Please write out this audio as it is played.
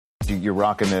You're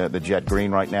rocking the jet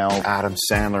green right now. Adam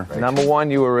Sandler. Right. Number one,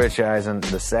 you were Rich Eisen.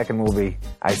 The second will be,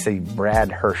 I say, Brad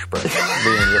Hirschberg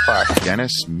being your partner.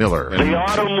 Dennis Miller. The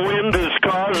autumn wind is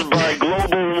caused by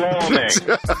global warming.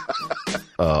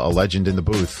 A legend in the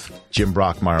booth, Jim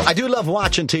Brockmeyer. I do love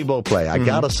watching Tebow play. I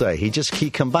gotta say, he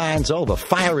combines all the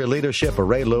fiery leadership of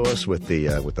Ray Lewis with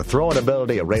the throwing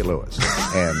ability of Ray Lewis.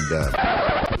 And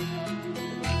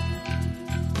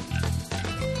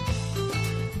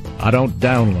I don't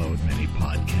download many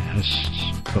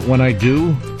podcasts, but when I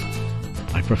do,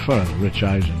 I prefer the Rich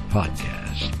Eisen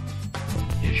podcast.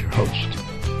 Here's your host,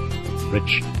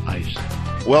 Rich Eisen.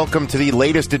 Welcome to the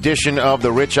latest edition of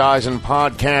the Rich Eisen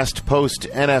podcast,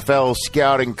 post-NFL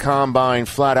scouting combine,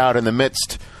 flat out in the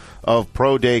midst of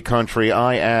pro day country.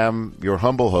 I am your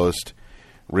humble host,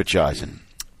 Rich Eisen.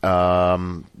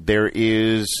 There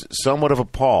is somewhat of a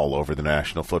pall over the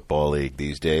National Football League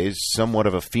these days, somewhat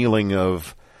of a feeling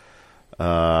of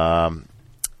a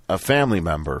family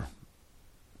member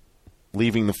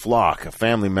leaving the flock, a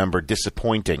family member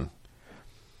disappointing,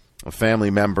 a family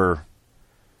member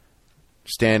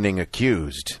standing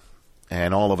accused,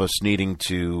 and all of us needing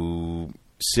to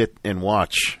sit and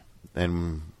watch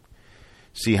and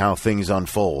see how things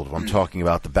unfold. I'm talking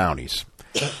about the bounties.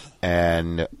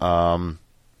 And I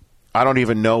don't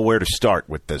even know where to start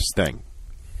with this thing.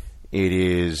 It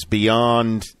is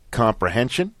beyond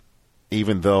comprehension,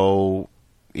 even though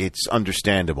it's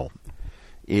understandable.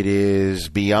 It is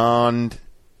beyond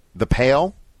the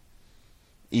pale,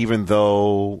 even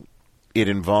though it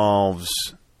involves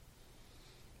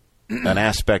an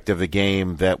aspect of the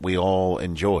game that we all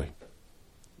enjoy.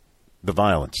 The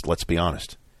violence, let's be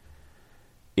honest.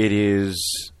 It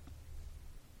is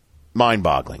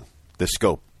mind-boggling, the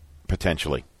scope,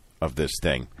 potentially, of this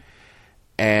thing.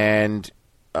 And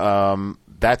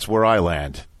that's where I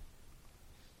land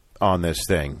on this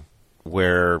thing,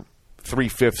 where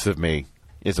 3/5 of me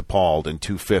is appalled and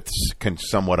 2/5 can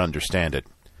somewhat understand it.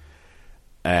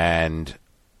 And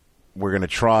we're going to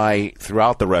try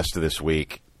throughout the rest of this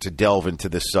week to delve into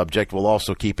this subject, while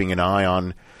also keeping an eye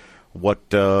on what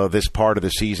this part of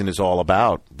the season is all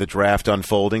about. The draft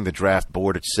unfolding, the draft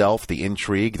board itself, the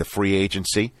intrigue, the free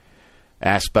agency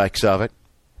aspects of it.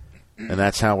 And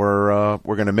that's how we're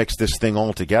going to mix this thing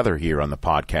all together here on the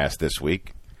podcast this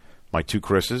week. My two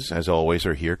Chris's, as always,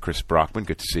 are here. Chris Brockman,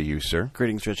 good to see you, sir.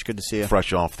 Greetings, Rich. Good to see you.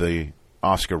 Fresh off the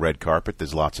Oscar red carpet.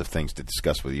 There's lots of things to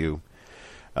discuss with you.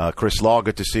 Chris Law,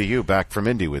 good to see you, back from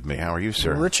Indy with me. How are you,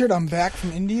 sir? Richard, I'm back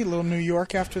from Indy, a little New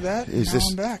York after that.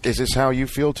 I'm back. Is this how you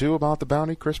feel, too, about the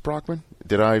bounty, Chris Brockman?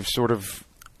 Did I sort of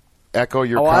echo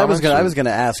your comments? I was going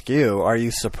to ask you, are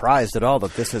you surprised at all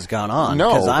that this has gone on? No.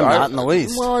 Because I'm not in the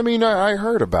least. Well, I mean, I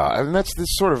heard about it. I mean, that's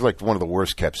sort of like one of the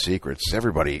worst-kept secrets.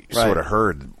 Everybody sort of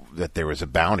heard that there was a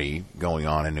bounty going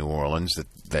on in New Orleans,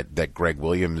 that Greg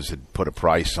Williams had put a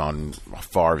price on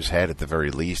Favre's head at the very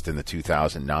least in the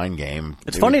 2009 game.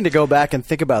 It's funny to go back and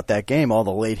think about that game, all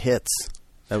the late hits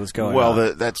that was going on.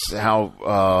 Well, that's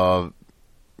how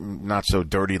not so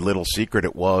dirty little secret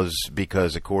it was,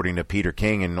 because according to Peter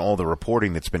King and all the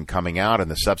reporting that's been coming out in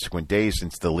the subsequent days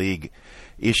since the league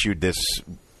issued this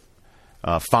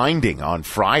finding on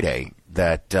Friday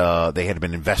that they had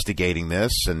been investigating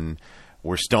this and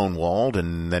were stonewalled,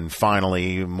 and then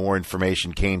finally more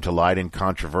information came to light,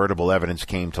 incontrovertible evidence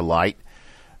came to light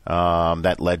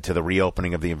that led to the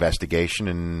reopening of the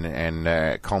investigation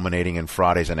and culminating in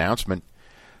Friday's announcement.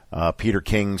 Peter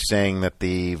King saying that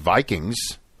the Vikings,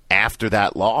 after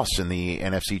that loss in the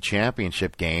NFC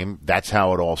Championship game, that's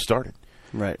how it all started.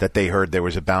 Right. That they heard there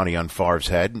was a bounty on Favre's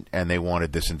head and they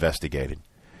wanted this investigated.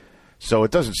 So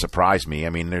it doesn't surprise me. I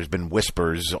mean, there's been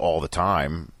whispers all the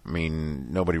time. I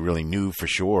mean, nobody really knew for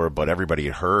sure, but everybody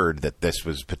had heard that this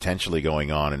was potentially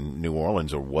going on in New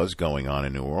Orleans, or was going on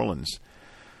in New Orleans.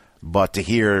 But to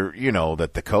hear,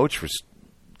 that the coach was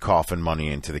coughing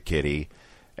money into the kitty,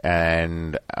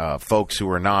 and folks who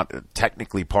are not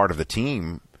technically part of the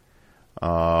team,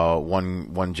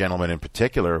 one gentleman in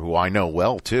particular who I know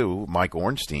well too, Mike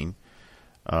Ornstein,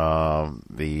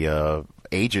 the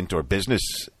agent or business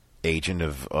agent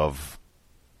of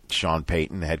Sean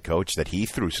Payton, the head coach, that he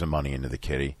threw some money into the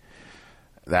kitty.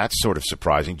 That's sort of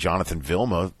surprising. Jonathan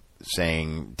Vilma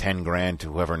saying $10,000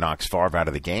 to whoever knocks Favre out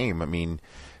of the game. I mean,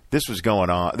 this was going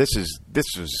on. This is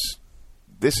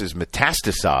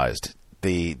metastasized.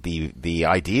 The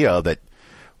idea that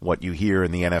what you hear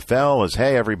in the NFL is,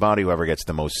 hey, everybody, whoever gets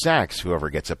the most sacks, whoever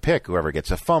gets a pick, whoever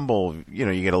gets a fumble,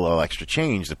 you get a little extra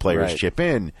change. The players chip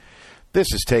in.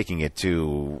 This is taking it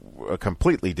to a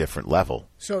completely different level.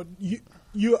 So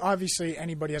you obviously,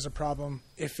 anybody has a problem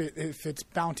if it's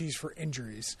bounties for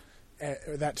injuries.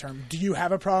 that term. Do you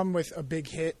have a problem with a big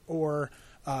hit or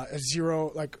a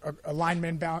zero, like a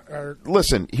lineman bounce?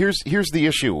 Listen, here's the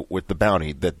issue with the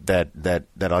bounty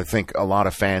that I think a lot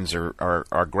of fans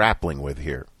are grappling with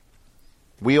here.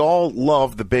 We all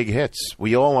love the big hits.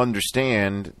 We all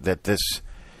understand that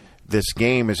this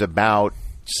game is about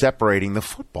separating the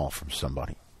football from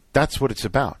somebody. That's what it's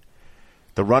about.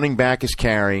 The running back is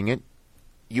carrying it.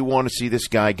 You want to see this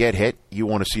guy get hit. You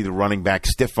want to see the running back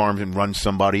stiff arms and run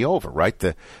somebody over, right?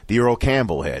 The Earl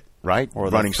Campbell hit, right? Or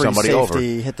running the free somebody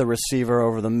safety, over. hit the receiver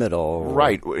over the middle.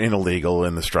 Right, illegal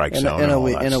in the strike zone. In and a all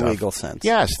that stuff. legal sense.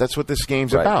 Yes, that's what this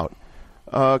game's Right. about.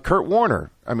 Kurt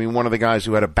Warner, I mean, one of the guys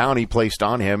who had a bounty placed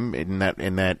on him in that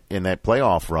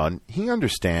playoff run, he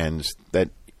understands that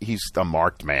he's a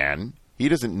marked man. He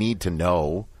doesn't need to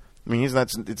know. I mean,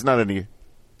 it's not any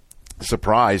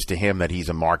surprise to him that he's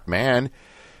a marked man.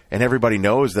 And everybody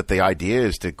knows that the idea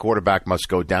is the quarterback must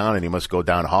go down, and he must go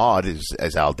down hard,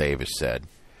 as Al Davis said.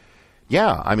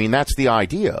 Yeah, I mean, that's the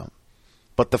idea.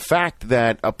 But the fact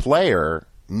that a player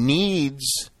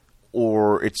needs,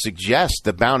 or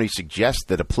the bounty suggests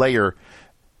that a player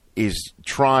is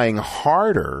trying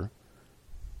harder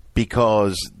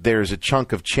because there's a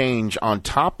chunk of change on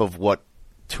top of what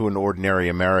to an ordinary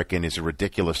American is a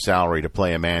ridiculous salary to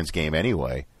play a man's game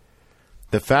anyway.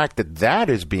 The fact that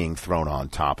is being thrown on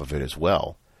top of it as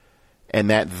well, and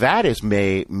that is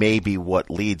maybe what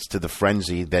leads to the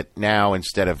frenzy that now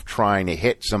instead of trying to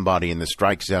hit somebody in the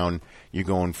strike zone, you're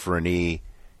going for a knee,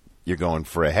 you're going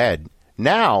for a head.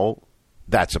 Now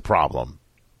that's a problem.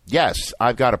 Yes,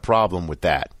 I've got a problem with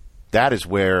that. That is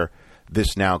where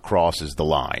this now crosses the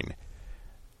line.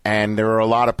 And there are a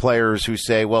lot of players who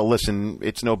say, well, listen,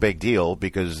 it's no big deal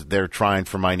because they're trying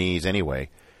for my knees anyway.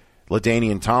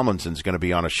 LaDainian Tomlinson's going to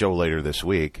be on a show later this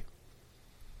week,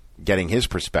 getting his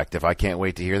perspective. I can't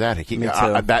wait to hear that. Me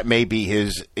too. That may be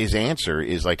his answer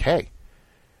is like, hey,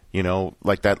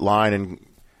 like that line, and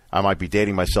I might be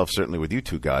dating myself certainly with you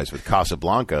two guys, with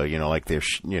Casablanca, like they're,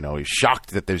 he's shocked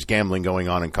that there's gambling going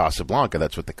on in Casablanca.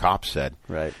 That's what the cops said.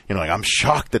 Right. Like, I'm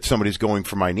shocked that somebody's going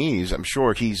for my knees. I'm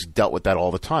sure he's dealt with that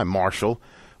all the time. Marshall,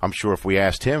 I'm sure if we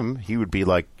asked him, he would be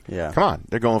like, yeah, come on,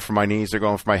 they're going for my knees, they're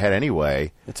going for my head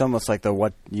anyway. It's almost like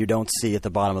what you don't see at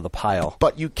the bottom of the pile.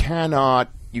 But you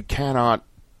cannot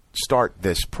start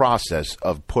this process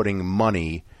of putting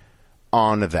money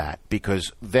on that,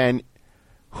 because then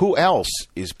who else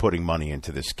is putting money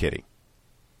into this kitty?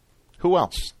 Who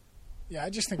else? Yeah, I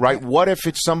just think right. What if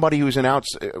it's somebody who's an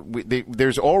outside?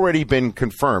 There's already been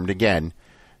confirmed again.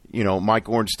 Mike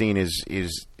Ornstein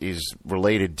is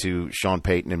related to Sean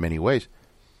Payton in many ways.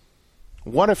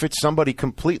 What if it's somebody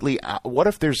completely? What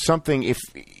if there's something?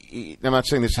 I'm not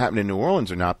saying this happened in New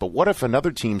Orleans or not, but what if another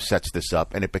team sets this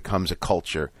up and it becomes a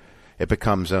culture? It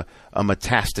becomes a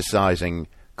metastasizing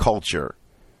culture.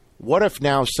 What if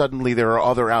now suddenly there are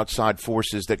other outside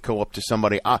forces that go up to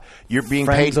somebody? You're being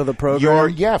friends paid. Friends of the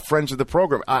program? Friends of the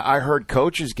program. I heard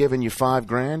coaches giving you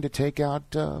 $5,000 to take out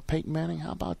Peyton Manning.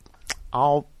 How about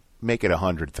I'll make it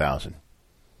 $100,000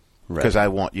 because I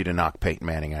want you to knock Peyton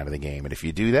Manning out of the game. And if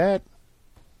you do that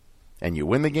and you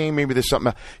win the game, maybe there's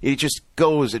something else. It just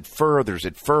goes, it furthers.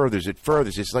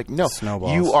 It's like, no,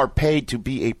 snowballs. You are paid to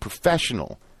be a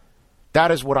professional. That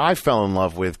is what I fell in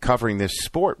love with covering this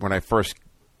sport when I first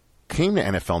came to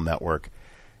NFL Network.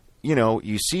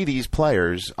 You see these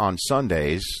players on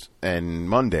Sundays and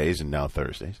Mondays and now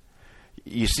Thursdays.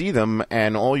 You see them,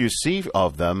 and all you see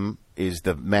of them is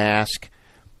the mask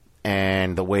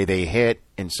and the way they hit,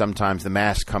 and sometimes the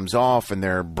mask comes off and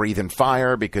they're breathing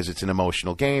fire because it's an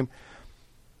emotional game.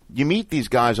 You meet these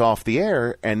guys off the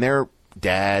air, and they're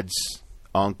dads,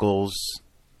 uncles,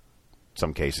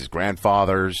 some cases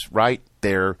grandfathers, right?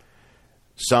 They're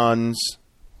sons.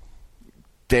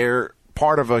 They're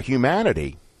part of a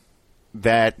humanity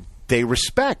that they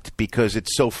respect because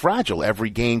it's so fragile. Every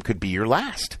game could be your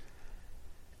last.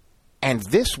 And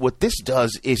what this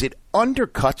does is it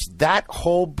undercuts that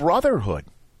whole brotherhood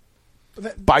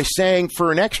by saying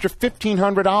for an extra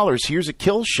 $1,500, here's a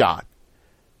kill shot.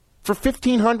 For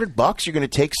 $1,500, you're going to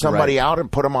take somebody out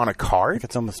and put them on a card?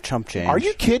 It's almost chump change. Are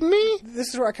you kidding me? This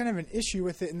is where I kind of have an issue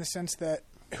with it in the sense that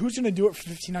who's going to do it for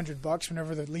 $1,500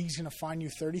 whenever the league's going to fine you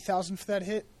 $30,000 for that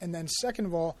hit? And then second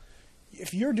of all,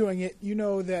 if you're doing it, you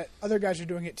know that other guys are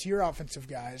doing it to your offensive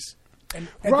guys. And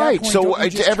right. So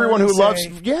to everyone who loves,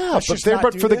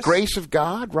 but for the grace of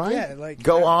God, right?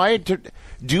 Yeah, to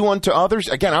do unto others.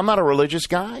 Again, I'm not a religious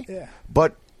guy,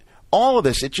 but all of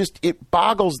this, it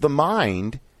boggles the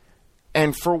mind.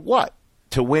 And for what?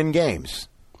 To win games.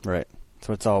 Right. That's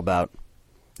what it's all about.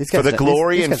 For the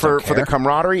glory and for the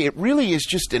camaraderie. It really is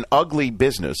just an ugly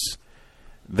business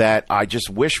that I just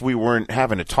wish we weren't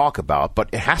having to talk about, but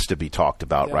it has to be talked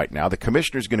about right now. The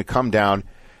commissioner's going to come down,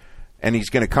 and he's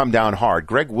going to come down hard.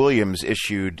 Greg Williams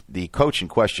the coach in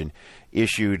question,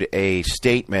 issued a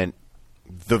statement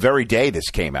the very day this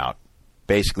came out,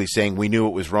 basically saying we knew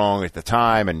it was wrong at the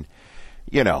time, and,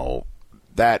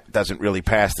 that doesn't really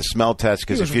pass the smell test,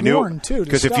 because if you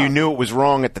knew it was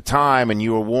wrong at the time and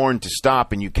you were warned to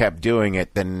stop and you kept doing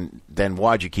it, then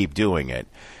why'd you keep doing it?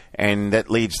 And that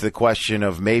leads to the question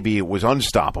of maybe it was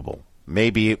unstoppable.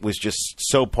 Maybe it was just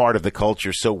so part of the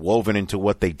culture, so woven into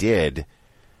what they did.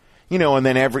 And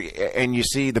then and you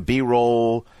see the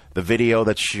B-roll, the video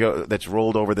that's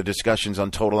rolled over the discussions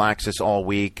on Total Access all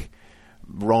week.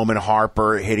 Roman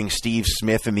Harper hitting Steve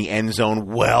Smith in the end zone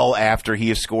well after he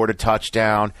has scored a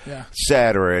touchdown, et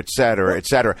cetera, et cetera, et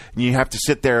cetera. And you have to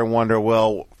sit there and wonder,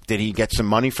 well, did he get some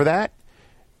money for that?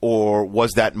 Or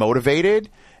was that motivated?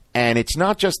 And it's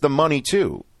not just the money,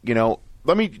 too.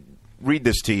 Let me read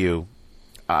this to you,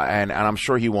 and I'm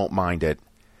sure he won't mind it.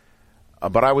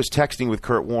 But I was texting with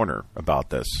Kurt Warner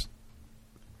about this.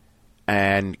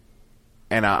 And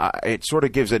it sort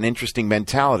of gives an interesting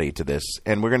mentality to this.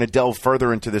 And we're going to delve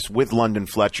further into this with London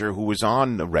Fletcher, who was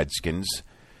on the Redskins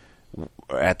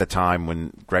at the time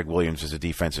when Greg Williams was a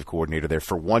defensive coordinator there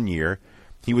for 1 year.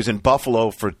 He was in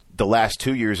Buffalo for the last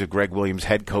 2 years of Greg Williams'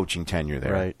 head coaching tenure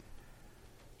there. Right.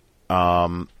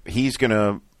 He's going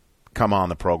to come on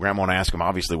the program. I want to ask him,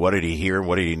 obviously, what did he hear?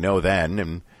 What did he know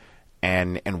then?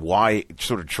 And why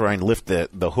sort of try and lift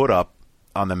the hood up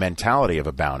on the mentality of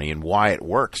a bounty and why it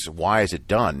works. Why is it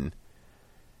done?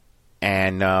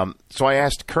 And so I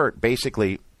asked Kurt,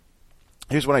 basically,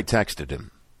 here's what I texted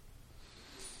him.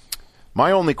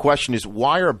 My only question is,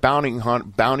 why are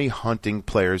bounty hunting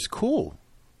players cool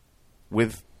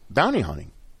with bounty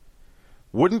hunting?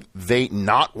 Wouldn't they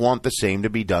not want the same to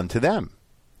be done to them?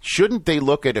 Shouldn't they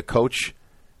look at a coach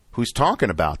who's talking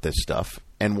about this stuff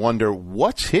and wonder,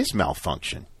 what's his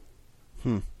malfunction?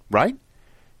 Right?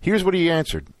 Here's what he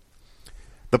answered.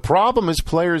 The problem is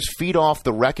players feed off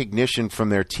the recognition from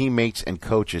their teammates and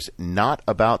coaches, not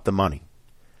about the money.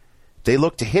 They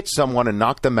look to hit someone and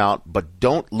knock them out, but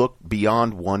don't look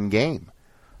beyond one game.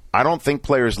 I don't think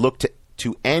players look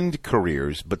to end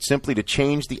careers, but simply to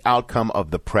change the outcome of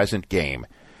the present game.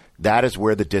 That is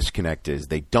where the disconnect is.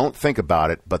 They don't think about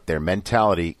it, but their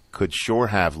mentality could sure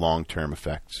have long-term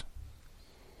effects.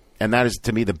 And that is,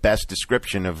 to me, the best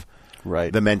description of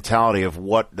the mentality of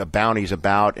what the bounty's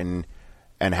about and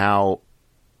how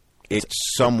it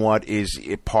somewhat is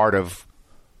a part of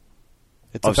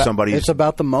somebody's It's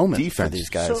about the moment defense. For these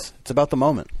guys. It's about the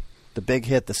moment. The big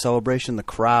hit, the celebration, the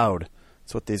crowd.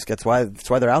 That's what these guys. That's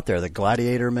why they're out there. The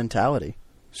gladiator mentality.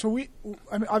 So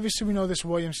obviously we know this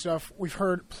Williams stuff. We've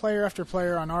heard player after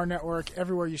player on our network,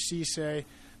 everywhere you see, say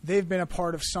they've been a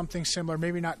part of something similar.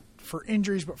 Maybe not for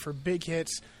injuries, but for big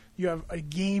hits. You have a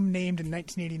game named in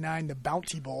 1989, the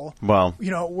Bounty Bowl. Well,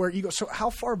 where you go. So how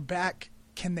far back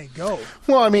can they go?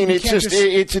 Well, I mean,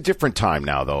 it's a different time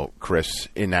now, though, Chris,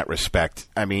 in that respect.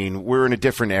 I mean, we're in a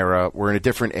different era. We're in a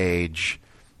different age.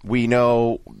 We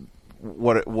know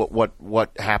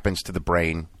what happens to the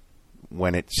brain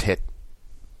when it's hit.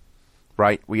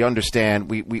 Right? We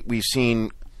understand. We've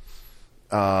seen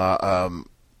what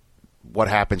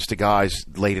happens to guys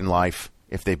late in life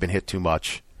if they've been hit too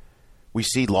much. We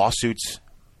see lawsuits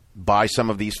by some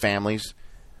of these families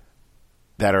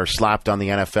that are slapped on the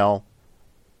NFL,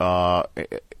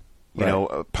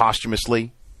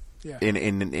 posthumously,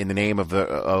 in the name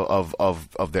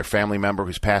of their family member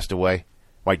who's passed away,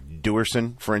 like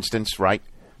Dewerson, for instance, right?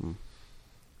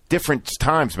 Different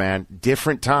times, man.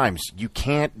 Different times. You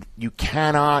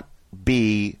cannot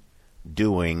be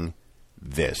doing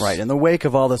this. Right. In the wake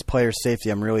of all this player safety,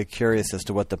 I'm really curious as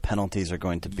to what the penalties are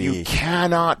going to be. You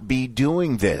cannot be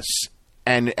doing this.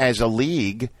 And as a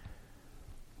league,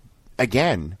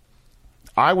 again,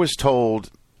 I was told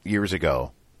years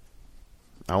ago,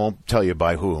 I won't tell you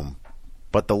by whom,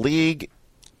 but the league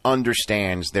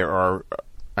understands there are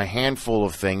a handful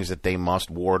of things that they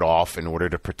must ward off in order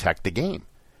to protect the game.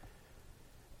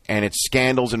 And it's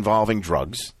scandals involving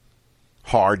drugs,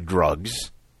 hard drugs,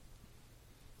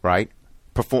 right?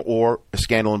 Or a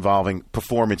scandal involving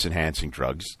performance-enhancing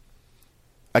drugs,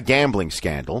 a gambling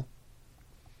scandal,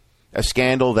 a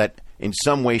scandal that in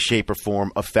some way, shape, or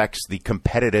form affects the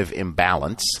competitive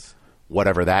imbalance,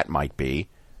 whatever that might be,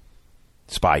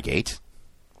 Spygate,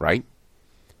 right?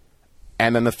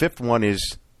 And then the fifth one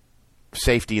is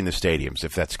safety in the stadiums,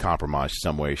 if that's compromised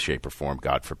some way, shape, or form,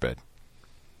 God forbid.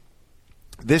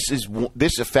 This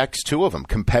affects two of them,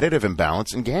 competitive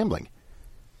imbalance and gambling.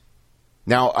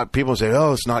 Now, people say,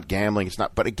 oh, it's not gambling. It's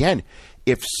not. But again,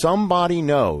 If somebody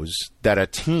knows that a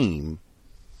team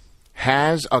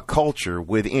has a culture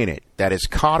within it that is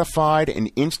codified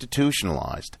and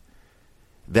institutionalized,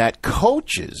 that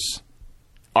coaches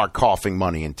are coughing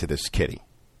money into this kitty.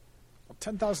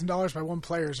 $10,000 by one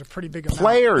player is a pretty big amount.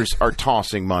 Players are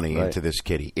tossing money into this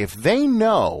kitty. If they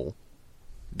know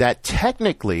that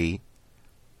technically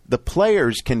the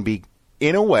players can be,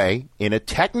 in a way, in a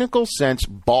technical sense,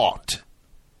 bought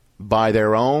by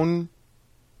their own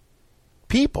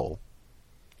people,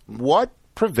 what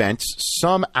prevents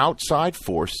some outside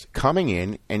force coming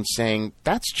in and saying,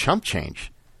 that's chump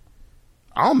change.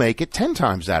 I'll make it 10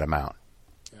 times that amount.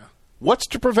 Yeah. What's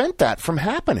to prevent that from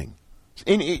happening?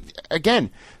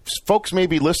 Again, folks may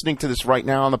be listening to this right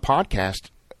now on the podcast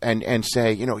and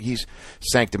say, he's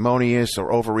sanctimonious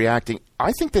or overreacting.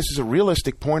 I think this is a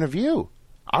realistic point of view.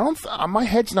 My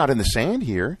head's not in the sand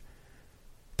here.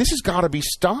 This has got to be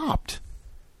stopped.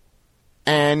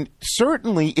 And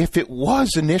certainly if it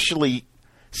was initially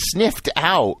sniffed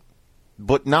out,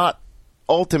 but not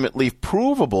ultimately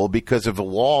provable because of a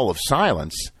wall of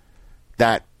silence,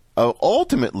 that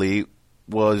ultimately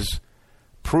was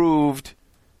proved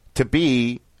to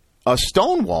be a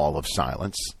stone wall of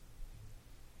silence,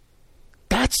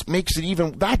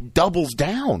 that doubles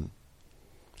down.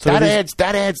 So that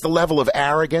adds the level of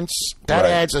arrogance. That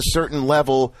adds a certain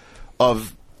level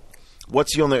of,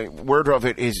 what's the only word of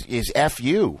it is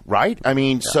FU, right? I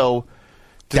mean, so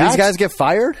do these guys get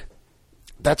fired?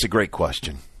 That's a great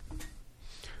question.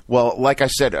 Well, like I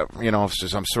said,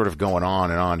 I'm sort of going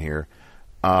on and on here.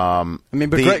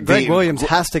 Greg Williams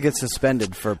has to get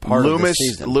suspended for part of the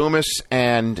season. Loomis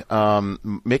and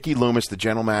Mickey Loomis, the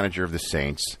general manager of the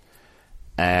Saints,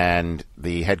 and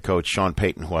the head coach, Sean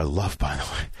Payton, who I love, by the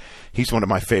way. He's one of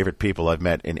my favorite people I've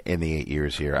met in the 8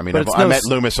 years here. I mean, I met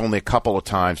Loomis only a couple of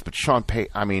times, but Sean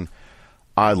Payton,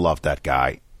 I love that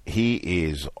guy. He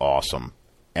is awesome.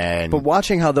 But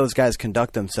watching how those guys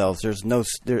conduct themselves, there's not,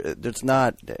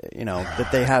 that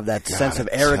they have that sense of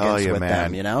arrogance with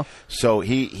them, So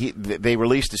they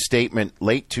released a statement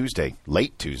late Tuesday,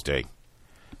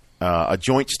 a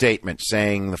joint statement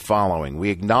saying the following: we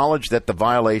acknowledge that the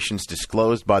violations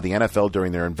disclosed by the NFL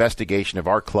during their investigation of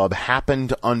our club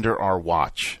happened under our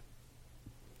watch.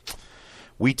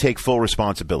 We take full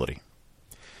responsibility.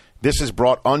 This has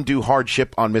brought undue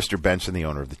hardship on Mr. Benson, the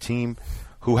owner of the team,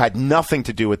 who had nothing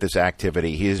to do with this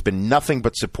activity. He has been nothing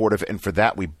but supportive, and for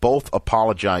that we both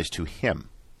apologize to him.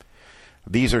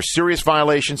 These are serious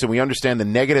violations, and we understand the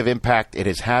negative impact it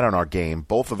has had on our game.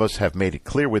 Both of us have made it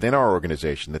clear within our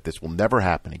organization that this will never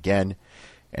happen again,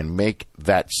 and make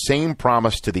that same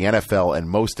promise to the NFL and,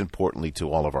 most importantly,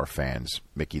 to all of our fans,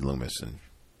 Mickey Loomis and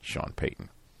Sean Payton.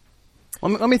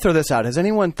 Let me throw this out. Has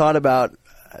anyone thought about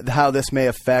how this may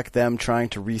affect them trying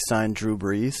to re-sign Drew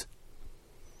Brees?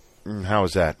 How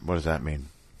is that? What does that mean?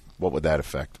 What would that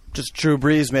affect? Just Drew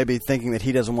Brees maybe thinking that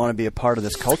he doesn't want to be a part of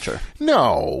this culture.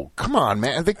 No, come on,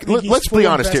 man. Let's be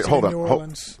honest here. Hold on.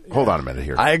 Hold on a minute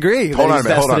here. I agree. Hold on a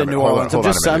minute. I'm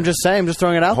just saying. I'm just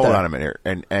throwing it out there. Hold on a minute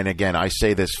here. And again, I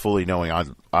say this fully knowing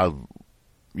I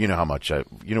you know how much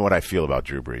you know what I feel about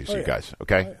Drew Brees, you guys.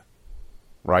 Okay,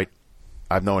 right?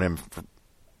 I've known him.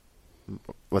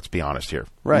 Let's be honest here.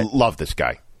 Right. Love this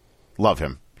guy. Love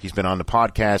him. He's been on the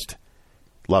podcast.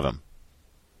 Love him.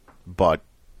 But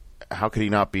how could he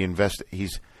not be invested?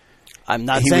 I'm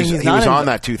not saying he's not. He was on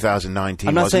that 2009 team.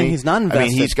 I'm not saying he's not invested. I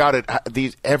mean, he's got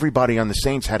it. Everybody on the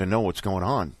Saints had to know what's going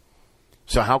on.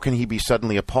 So how can he be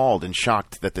suddenly appalled and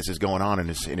shocked that this is going on in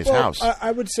his house?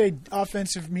 I would say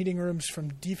offensive meeting rooms from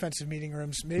defensive meeting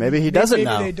rooms. Maybe he doesn't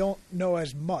know. Maybe they don't know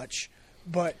as much,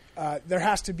 but there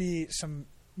has to be some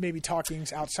maybe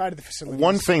talkings outside of the facility.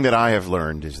 One thing that I have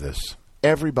learned is this: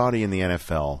 everybody in the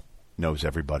NFL knows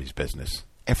everybody's business.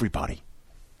 Everybody.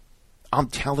 I'm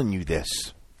telling you this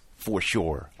for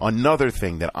sure. Another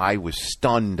thing that I was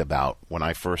stunned about when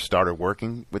I first started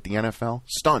working with the NFL,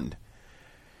 stunned,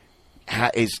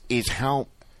 is how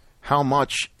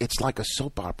much it's like a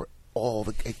soap opera.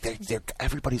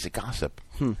 Everybody's a gossip.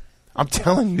 I'm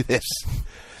telling you this.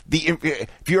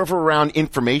 If you're ever around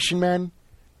information men,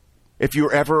 if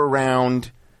you're ever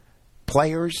around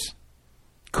players,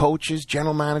 coaches,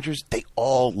 general managers, they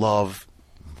all love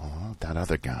that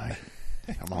other guy.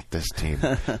 How about this team?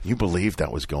 You believe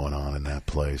that was going on in that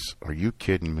place? Are you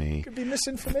kidding me? Could be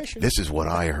misinformation. This is what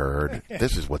I heard.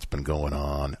 This is what's been going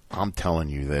on. I'm telling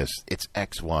you this. It's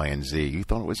X, Y, and Z. You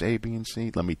thought it was A, B, and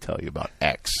C? Let me tell you about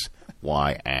X,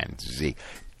 Y, and Z.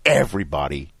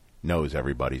 Everybody knows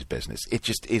everybody's business. It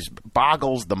just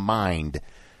boggles the mind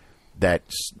that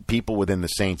people within the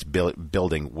Saints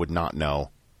building would not know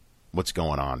what's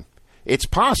going on. It's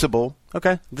possible.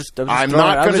 Okay. I'm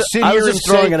not going to sit here and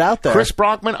throwing say, it out there. Chris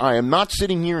Brockman, I am not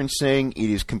sitting here and saying it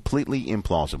is completely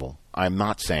implausible. I'm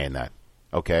not saying that,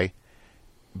 okay?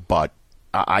 But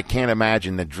I can't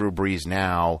imagine that Drew Brees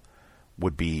now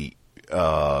would be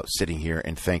sitting here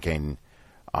and thinking,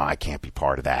 I can't be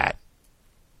part of that.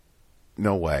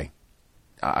 No way.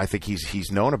 I think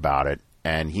he's known about it.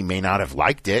 And he may not have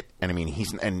liked it. And I mean,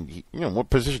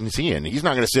 what position is he in? He's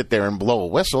not going to sit there and blow a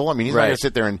whistle. I mean, he's not going to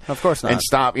sit there and of course not. And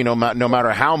stop. No matter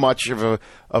how much of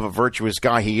a virtuous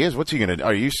guy he is. What's he going to?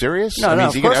 Are you serious? No,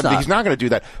 of course not. He's not going to do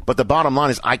that. But the bottom line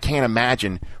is, I can't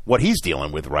imagine what he's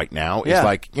dealing with right now. Is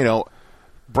like,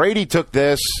 Brady took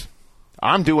this.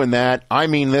 I'm doing that. I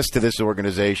mean this to this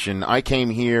organization. I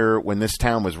came here when this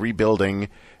town was rebuilding,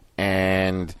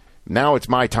 and now it's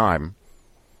my time.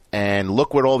 And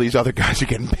look what all these other guys are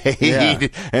getting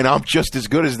paid, and I'm just as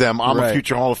good as them. I'm a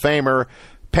future Hall of Famer.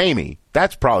 Pay me.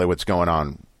 That's probably what's going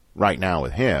on right now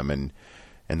with him, and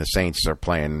the Saints are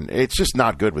playing. It's just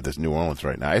not good with this New Orleans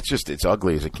right now. It's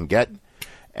ugly as it can get,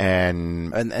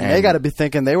 and they got to be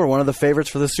thinking they were one of the favorites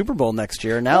for the Super Bowl next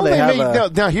year. Now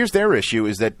now here's their issue: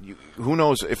 is that who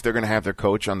knows if they're going to have their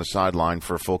coach on the sideline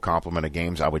for a full complement of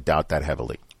games? I would doubt that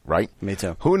heavily. Right? Me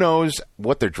too. Who knows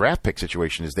what their draft pick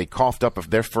situation is? They coughed up of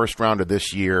their first rounder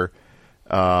this year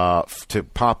to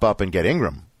pop up and get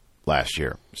Ingram last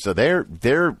year. So they're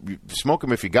smoke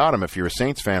them if you got them if you're a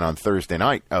Saints fan on Thursday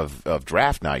night of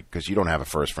draft night because you don't have a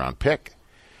first round pick.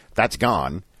 That's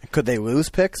gone. Could they lose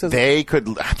picks? They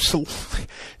could absolutely.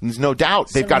 There's no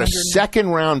doubt. They've got a second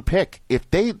round pick.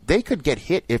 If they could get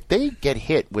hit, if they get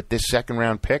hit with this second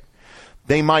round pick,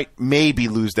 they might maybe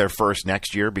lose their first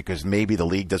next year because maybe the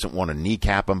league doesn't want to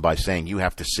kneecap them by saying you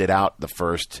have to sit out the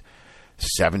first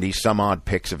 70-some-odd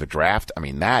picks of a draft. I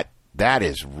mean, that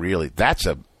is really that's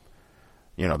a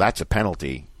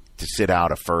penalty to sit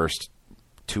out a first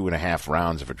 2.5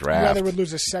 rounds of a draft. You rather would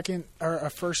lose a second or a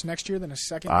first next year than a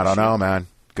second. I don't know, man.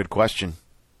 Good question.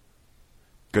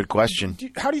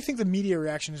 How do you think the media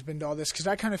reaction has been to all this? Because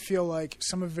I kind of feel like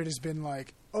some of it has been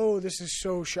like, oh, this is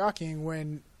so shocking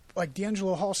when. Like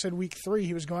D'Angelo Hall said week 3,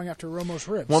 he was going after Romo's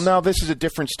ribs. Well, now this is a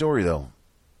different story, though.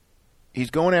 He's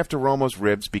going after Romo's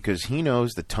ribs because he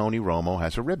knows that Tony Romo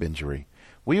has a rib injury.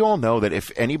 We all know that if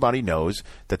anybody knows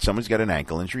that someone's got an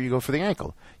ankle injury, you go for the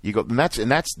ankle. You go,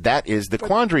 that is the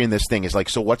quandary in this thing. Is like,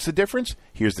 so what's the difference?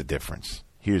 Here's the difference.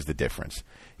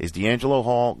 Is D'Angelo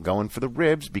Hall going for the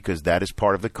ribs because that is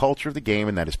part of the culture of the game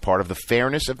and that is part of the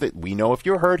fairness of the. We know if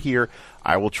you're hurt here,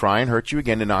 I will try and hurt you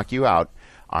again to knock you out.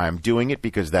 I am doing it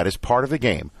because that is part of the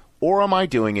game. Or am I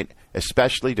doing it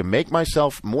especially to make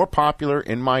myself more popular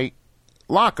in my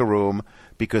locker room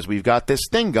because we've got this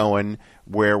thing going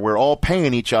where we're all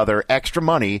paying each other extra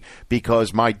money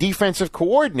because my defensive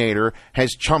coordinator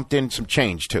has chumped in some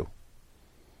change too.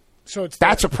 So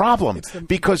that's a problem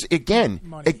because again,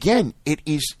 it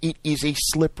is a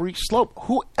slippery slope.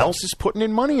 Who else is putting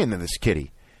in money into this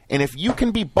kitty? And if you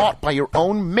can be bought by your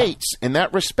own mates in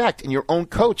that respect, and your own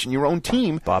coach and your own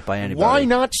team, bought by anybody, why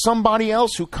not somebody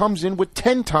else who comes in with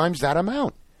 10 times that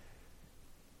amount?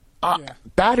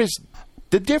 That is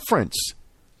the difference.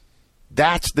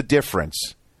 That's the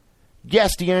difference.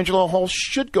 Yes, D'Angelo Hall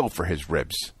should go for his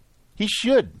ribs. He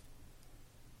should.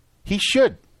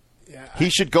 Yeah, he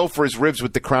should go for his ribs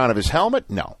with the crown of his helmet?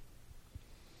 No.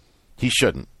 He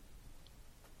shouldn't.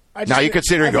 Now you could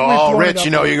sit here and go, oh, Rich,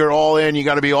 you're all in. You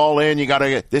got to be all in. You got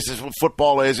to. This is what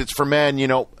football is. It's for men.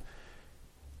 You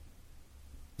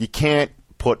can't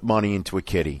put money into a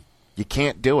kitty. You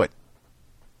can't do it.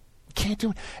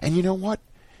 And you know what?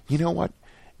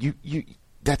 You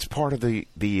that's part of the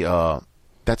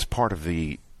that's part of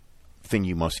the thing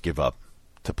you must give up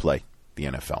to play the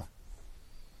NFL.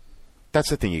 That's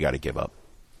the thing you got to give up.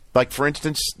 Like for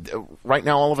instance, right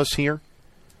now, all of us here.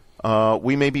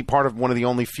 We may be part of one of the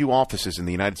only few offices in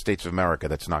the United States of America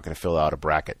that's not going to fill out a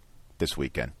bracket this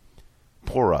weekend.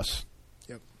 Poor us.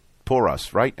 Yep. Poor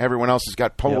us, right? Everyone else has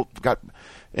got got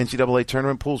NCAA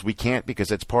tournament pools. We can't because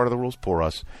that's part of the rules. Poor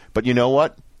us. But you know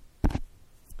what?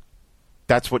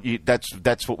 That's what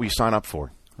we sign up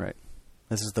for. Right.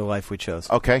 This is the life we chose.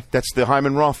 Okay. That's the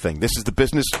Hyman Roth thing. This is the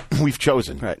business we've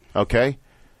chosen. Right. Okay?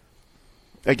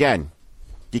 Again,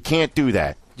 you can't do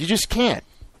that. You just can't.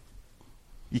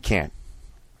 You can't.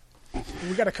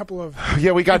 We got a couple of...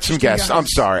 Yeah, we got some guests. I'm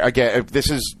sorry. Again,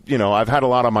 this is, I've had a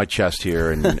lot on my chest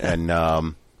here, and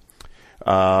we're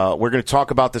going to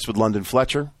talk about this with London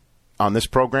Fletcher on this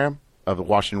program of the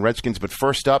Washington Redskins. But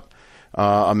first up,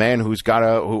 a man who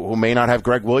may not have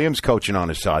Greg Williams coaching on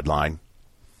his sideline.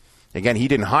 Again, he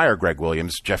didn't hire Greg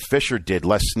Williams. Jeff Fisher did.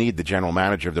 Les Snead, the general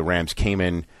manager of the Rams, came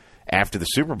in after the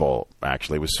Super Bowl,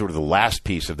 actually. It was sort of the last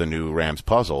piece of the new Rams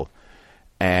puzzle.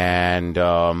 And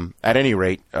at any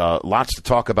rate, lots to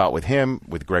talk about with him,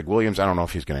 with Greg Williams. I don't know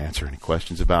if he's going to answer any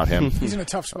questions about him. He's in a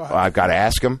tough spot. I've got to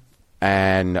ask him.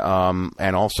 And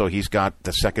also he's got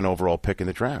the second overall pick in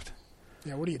the draft.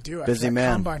 Yeah, what do you do? Busy after that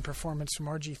man. Combine performance from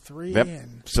RG3. Yep.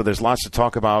 And So there's lots to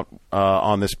talk about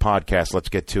on this podcast. Let's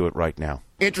get to it right now.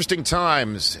 Interesting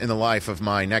times in the life of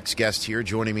my next guest here.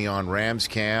 Joining me on Rams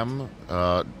Cam,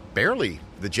 barely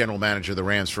the general manager of the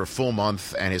Rams for a full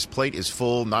month, and his plate is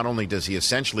full. Not only does he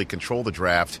essentially control the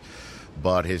draft,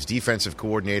 but his defensive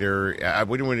coordinator, I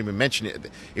wouldn't even mention it.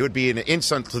 It would be an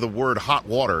insult to the word hot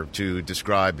water to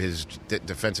describe his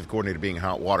defensive coordinator being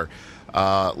hot water.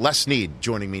 Les Snead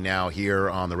joining me now here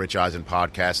on the Rich Eisen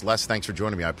podcast. Les, thanks for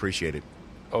joining me. I appreciate it.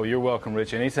 Oh, you're welcome,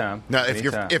 Rich. Anytime. Now,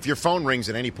 Anytime. if your phone rings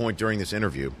at any point during this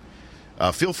interview,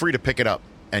 feel free to pick it up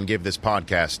and give this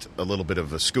podcast a little bit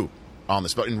of a scoop on the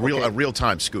spot, a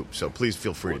real-time scoop. So please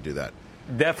feel free to do that.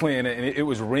 Definitely, and it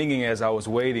was ringing as I was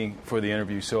waiting for the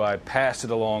interview, so I passed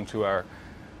it along to our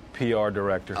PR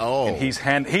director. Oh. And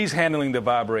he's handling the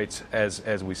vibrates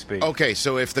as we speak. Okay,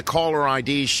 so if the caller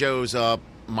ID shows up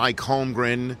Mike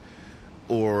Holmgren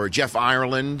or Jeff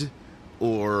Ireland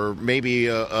or maybe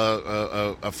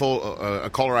a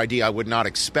caller ID I would not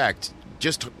expect,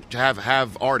 just to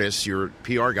have artists, your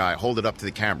PR guy, hold it up to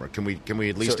the camera. Can we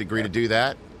at least agree to do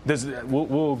that?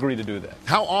 We'll agree to do that.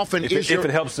 How often if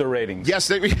it helps the ratings? Yes,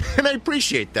 and I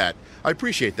appreciate that.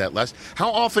 Les.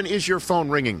 How often is your phone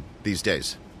ringing these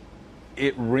days?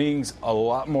 It rings a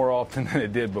lot more often than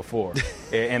it did before.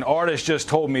 An artist just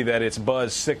told me that it's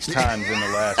buzzed 6 times in the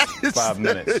last 5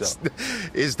 minutes. So.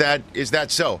 Is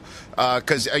that so?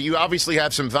 Because you obviously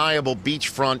have some valuable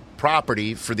beachfront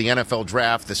property for the NFL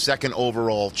draft, the second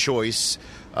overall choice.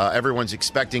 Everyone's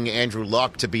expecting Andrew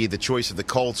Luck to be the choice of the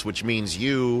Colts, which means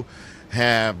you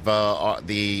have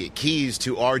the keys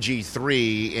to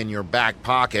RG3 in your back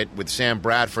pocket with Sam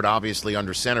Bradford obviously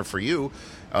under center for you.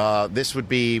 This would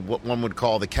be what one would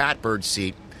call the catbird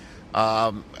seat.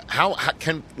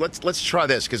 Let's try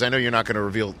this, because I know you're not going to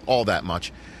reveal all that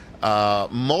much.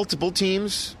 Multiple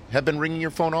teams have been ringing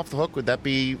your phone off the hook. Would that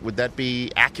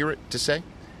be accurate to say?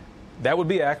 That would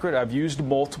be accurate. I've used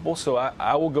multiple, so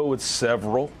I will go with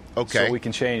several. Okay. So we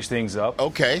can change things up.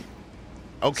 Okay.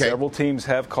 Several teams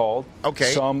have called.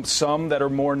 Okay. Some that are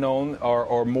more known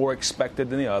are more expected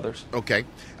than the others. Okay.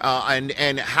 And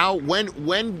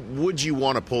when would you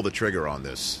want to pull the trigger on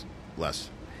this, Les?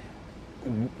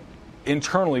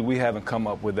 Internally, we haven't come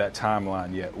up with that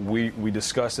timeline yet. We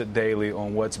discuss it daily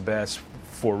on what's best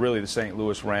for really the St.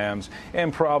 Louis Rams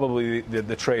and probably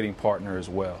the trading partner as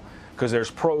well, because there's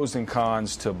pros and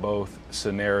cons to both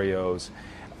scenarios.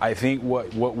 I think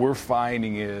what we're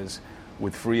finding is,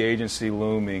 with free agency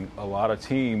looming, a lot of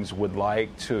teams would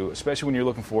like to, especially when you're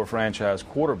looking for a franchise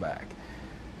quarterback,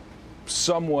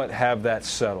 somewhat have that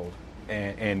settled,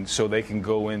 and so they can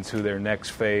go into their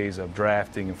next phase of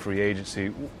drafting and free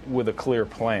agency with a clear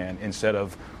plan, instead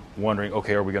of wondering,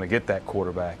 okay, are we going to get that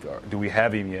quarterback? Or do we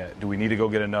have him yet? Do we need to go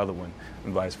get another one?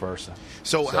 And vice versa.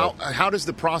 So how does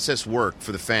the process work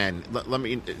for the fan?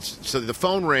 So the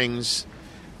phone rings,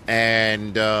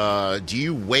 and do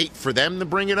you wait for them to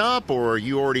bring it up, or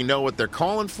you already know what they're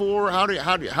calling for? How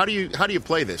do you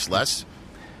play this, Les?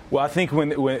 Well, I think when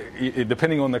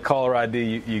depending on the caller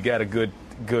ID, you got a good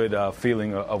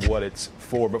feeling of what it's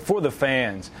for. But for the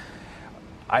fans,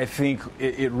 I think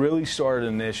it really started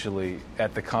initially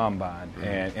at the Combine,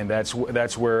 and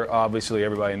that's where obviously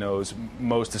everybody knows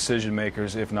most decision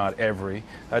makers, if not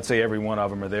I'd say every one of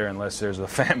them are there unless there's a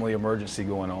family emergency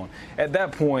going on. At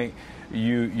that point,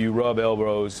 you rub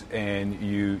elbows and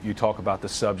you talk about the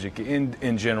subject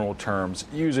in general terms.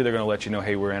 Usually they're going to let you know,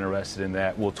 hey, we're interested in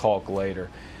that. We'll talk later.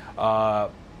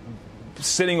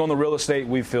 Sitting on the real estate,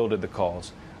 we fielded the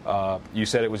calls. You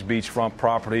said it was beachfront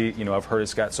property. I've heard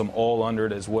it's got some all under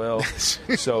it as well.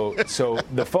 So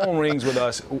the phone rings with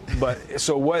us. But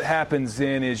so what happens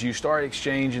then is you start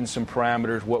exchanging some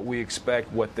parameters, what we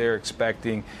expect, what they're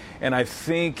expecting. And I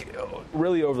think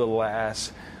really over the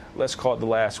last, let's call it the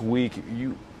last week,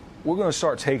 we're going to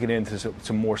start taking it into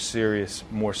some more serious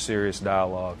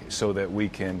dialogue so that we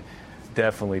can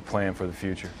definitely plan for the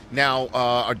future.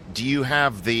 Now, do you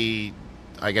have the,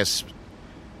 I guess,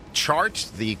 chart,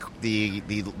 the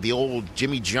old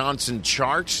Jimmy Johnson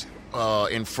chart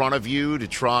in front of you to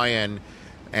try and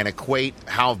equate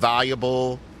how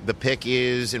valuable the pick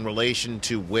is in relation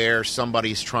to where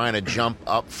somebody's trying to jump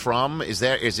up from? Is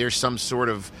there some sort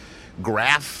of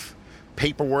graph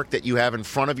paperwork that you have in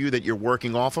front of you that you're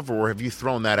working off of, or have you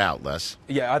thrown that out, Les?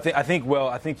 Yeah, I think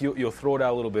you'll throw it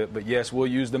out a little bit, but yes, we'll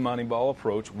use the Moneyball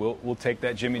approach. We'll take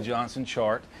that Jimmy Johnson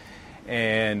chart,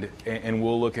 and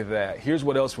we'll look at that. Here's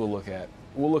what else we'll look at.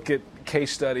 We'll look at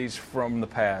case studies from the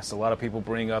past. A lot of people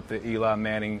bring up the Eli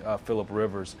Manning, Phillip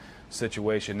Rivers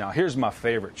situation. Now, here's my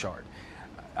favorite chart.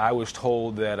 I was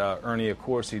told that Ernie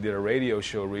Accorsi did a radio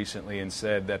show recently and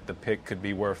said that the pick could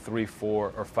be worth 3,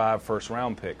 4, or 5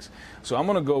 first-round picks. So I'm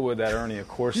going to go with that Ernie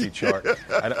Accorsi chart.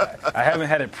 I haven't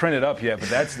had it printed up yet, but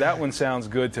that one sounds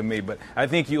good to me. But I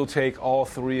think you'll take all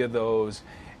 3 of those,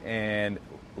 and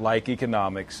like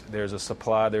economics, there's a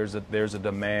supply, there's a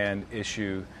demand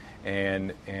issue,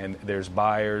 and there's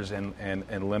buyers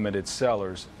and limited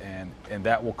sellers, and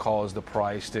that will cause the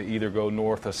price to either go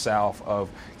north or south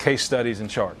of case studies and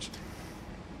charts.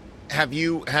 Have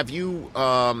you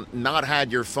not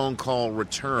had your phone call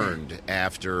returned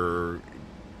after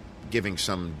giving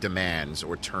some demands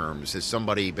or terms? Has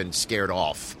somebody been scared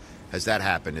off? Has that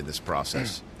happened in this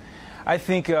process? I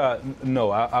think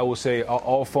no. I will say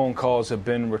all phone calls have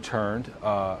been returned.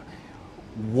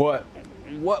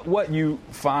 What you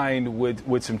find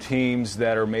with some teams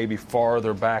that are maybe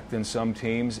farther back than some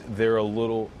teams,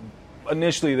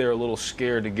 initially they're a little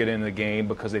scared to get in the game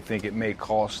because they think it may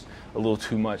cost a little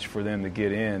too much for them to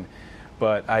get in.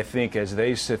 But I think as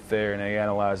they sit there and they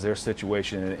analyze their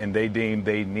situation and they deem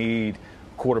they need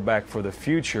quarterback for the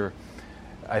future,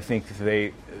 I think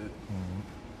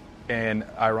and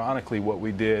ironically what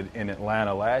we did in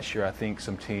Atlanta last year, I think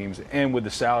some teams, and with the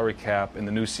salary cap and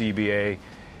the new CBA,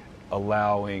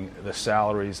 allowing the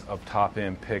salaries of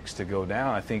top-end picks to go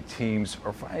down, I think teams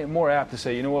are more apt to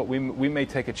say, you know what, we may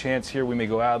take a chance here, we may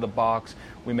go out of the box,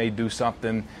 we may do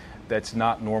something that's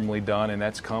not normally done, and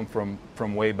that's come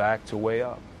from way back to way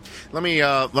up. Let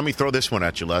me throw this one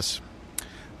at you, Les,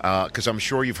 because I'm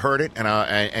sure you've heard it,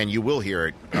 and you will hear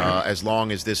it as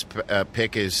long as this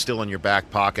pick is still in your back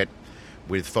pocket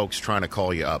with folks trying to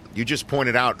call you up. You just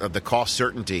pointed out the cost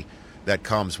certainty that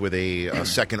comes with a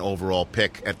second overall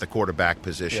pick at the quarterback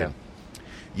position. Yeah.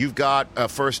 You've got a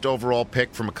first overall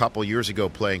pick from a couple years ago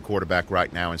playing quarterback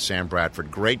right now in Sam Bradford.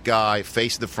 Great guy,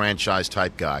 face of the franchise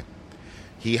type guy.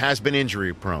 He has been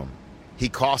injury prone. He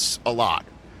costs a lot.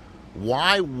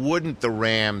 Why wouldn't the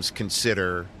Rams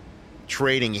consider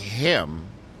trading him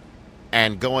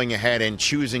and going ahead and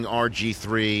choosing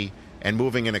RG3 and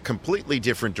moving in a completely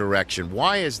different direction?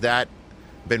 Why has that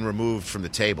been removed from the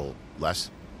table, Les?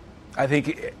 I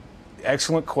think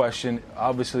excellent question.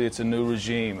 Obviously, it's a new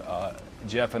regime.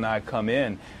 Jeff and I come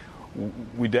in.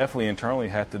 We definitely internally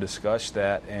have to discuss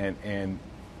that and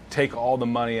take all the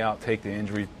money out, take the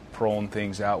injury-prone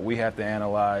things out. We have to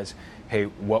analyze, hey,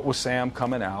 what was Sam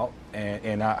coming out?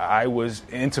 And I was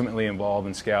intimately involved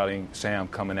in scouting Sam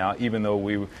coming out, even though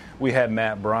we had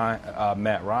Matt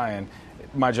Ryan.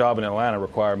 My job in Atlanta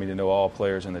required me to know all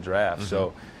players in the draft. Mm-hmm.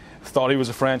 So thought he was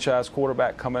a franchise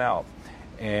quarterback coming out.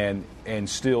 And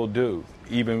still do,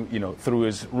 even through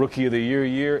his rookie of the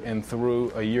year and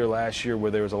through a year last year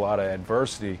where there was a lot of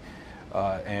adversity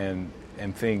and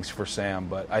things for Sam.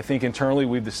 But I think internally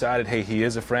we've decided, hey, he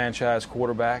is a franchise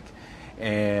quarterback,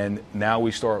 and now we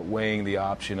start weighing the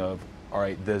option of, all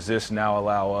right, does this now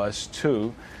allow us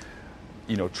to,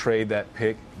 trade that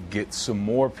pick, get some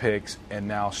more picks, and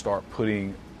now start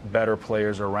putting better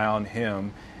players around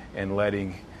him and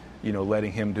letting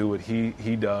him do what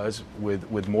he does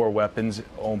with more weapons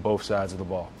on both sides of the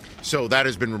ball. So that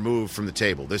has been removed from the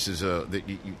table. This is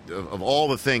of all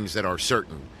the things that are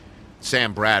certain,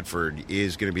 Sam Bradford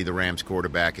is going to be the Rams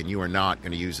quarterback, and you are not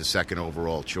going to use the second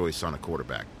overall choice on a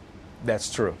quarterback.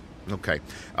 That's true. Okay.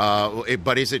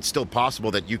 But is it still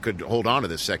possible that you could hold on to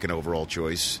this second overall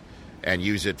choice and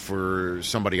use it for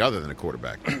somebody other than a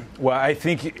quarterback? Well, I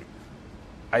think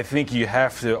you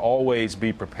have to always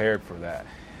be prepared for that.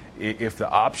 If the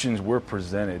options we're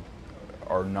presented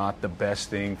are not the best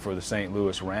thing for the St.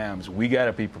 Louis Rams, we got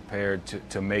to be prepared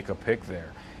to make a pick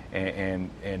there and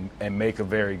make a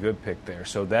very good pick there.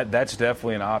 So that's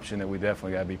definitely an option that we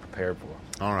definitely got to be prepared for.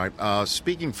 All right.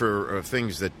 Speaking for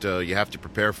things that you have to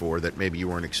prepare for that maybe you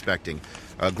weren't expecting,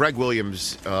 Greg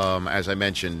Williams, as I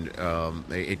mentioned,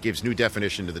 it gives new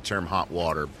definition to the term hot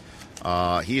water.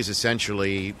 He is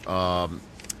essentially in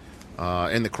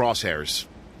the crosshairs.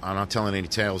 I'm not telling any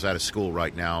tales out of school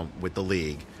right now with the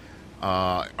league.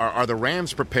 Are the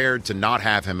Rams prepared to not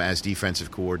have him as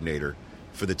defensive coordinator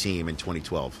for the team in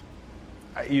 2012?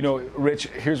 Rich,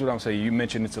 here's what I'm saying. You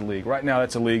mentioned it's a league. Right now,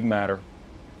 that's a league matter.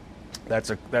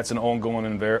 That's an ongoing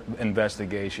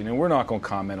investigation, and we're not going to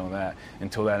comment on that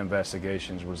until that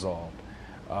investigation is resolved.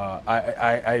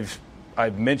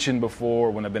 I've mentioned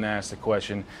before when I've been asked the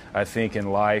question, I think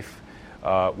in life,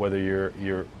 whether you're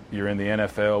in the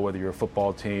NFL, whether you're a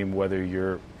football team, whether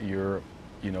you're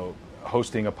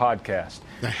hosting a podcast,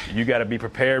 you got to be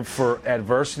prepared for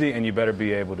adversity, and you better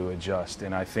be able to adjust.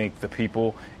 And I think the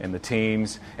people and the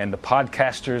teams and the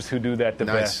podcasters who do that the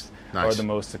best are the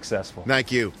most successful.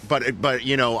 Thank you. But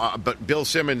Bill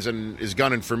Simmons is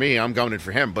gunning for me. I'm gunning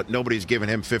for him. But nobody's giving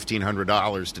him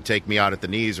 $1,500 to take me out at the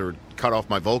knees or cut off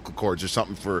my vocal cords or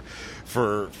something for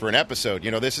an episode.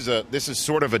 This is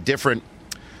sort of a different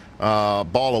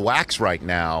ball of wax right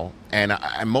now, and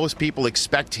most people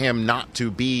expect him not to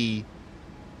be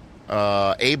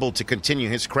able to continue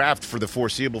his craft for the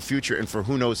foreseeable future and for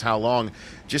who knows how long.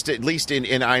 Just at least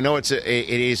in I know it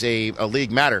is a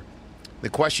league matter. The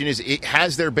question is,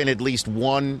 has there been at least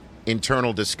one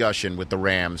internal discussion with the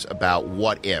Rams about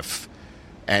what if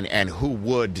and who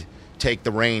would take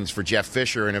the reins for Jeff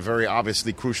Fisher in a very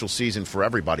obviously crucial season for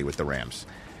everybody with the Rams?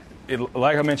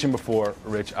 Like I mentioned before,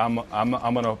 Rich, I'm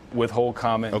going to withhold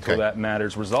comment until that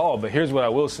matter's resolved. But here's what I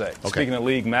will say. Speaking of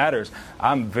league matters,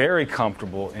 I'm very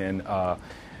comfortable in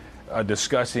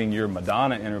discussing your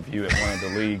Madonna interview at one of the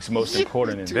league's most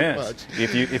important events.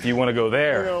 If you want to go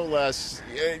there, no less.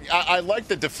 I like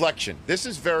the deflection. This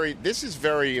is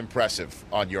very impressive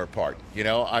on your part.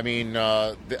 I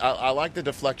like the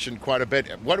deflection quite a bit.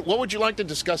 What would you like to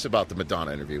discuss about the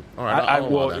Madonna interview? All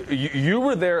right, you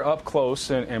were there up close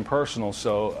and personal.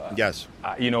 So yes,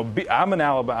 I'm in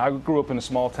Alabama. I grew up in a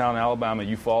small town, Alabama,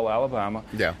 Eufaula, Alabama.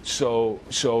 Yeah.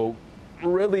 So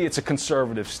really, it's a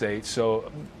conservative state. So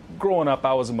growing up,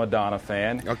 I was a Madonna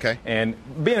fan. Okay. And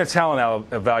being a talent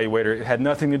evaluator, it had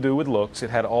nothing to do with looks.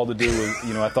 It had all to do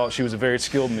with, I thought she was a very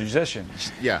skilled musician.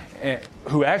 Yeah.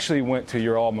 Who actually went to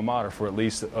your alma mater for at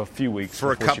least a few weeks.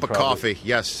 For a cup of coffee,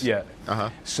 yes. Yeah. Uh-huh.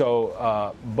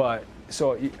 So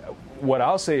what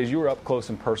I'll say is you were up close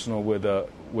and personal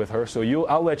with her. So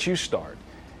I'll let you start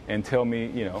and tell me,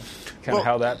 kind of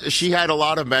how that. She had a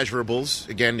lot of measurables.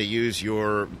 Again, to use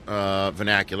your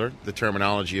vernacular, the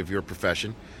terminology of your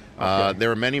profession. Okay. There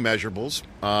are many measurables.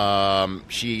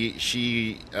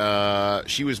 She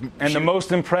was. And the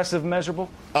most impressive measurable?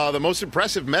 The most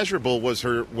impressive measurable was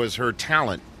her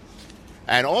talent,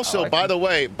 and also, by the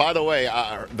way,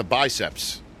 the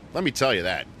biceps. Let me tell you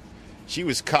that she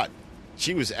was cut.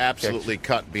 She was absolutely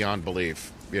cut beyond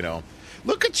belief.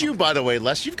 Look at you, by the way,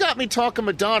 Les. You've got me talking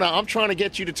Madonna. I'm trying to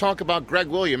get you to talk about Greg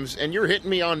Williams, and you're hitting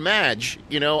me on Madge.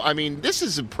 This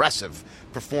is impressive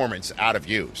performance out of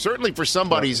you. Certainly for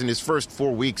somebody who's in his first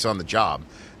 4 weeks on the job.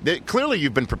 Clearly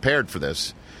you've been prepared for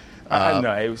this.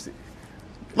 No, it was.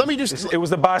 It was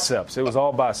the biceps. It was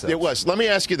all biceps. It was. Let me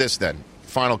ask you this then.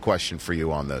 Final question for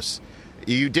you on this.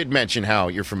 You did mention how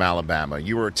you're from Alabama.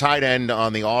 You were a tight end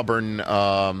on the Auburn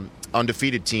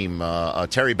undefeated team,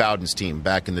 Terry Bowden's team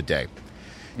back in the day.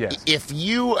 Yes. If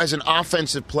you, as an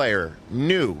offensive player,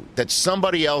 knew that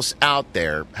somebody else out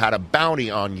there had a bounty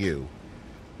on you,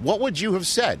 what would you have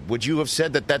said? Would you have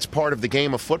said that that's part of the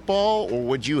game of football, or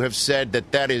would you have said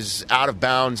that that is out of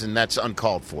bounds and that's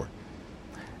uncalled for?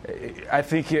 I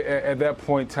think at that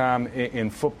point in time in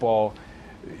football,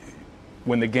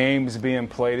 when the game is being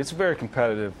played, it's a very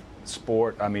competitive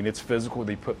sport. I mean, it's physical.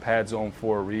 They put pads on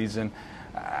for a reason.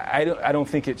 I don't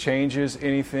think it changes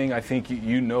anything. I think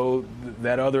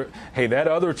that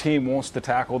other team wants to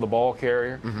tackle the ball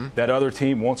carrier. Mm-hmm. That other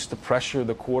team wants to pressure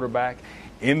the quarterback.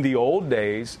 In the old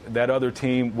days, that other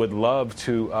team would love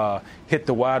to hit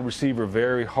the wide receiver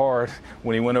very hard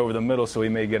when he went over the middle so he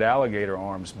may get alligator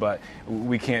arms, but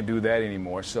we can't do that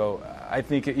anymore. So I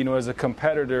think, as a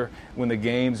competitor, when the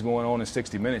game's going on in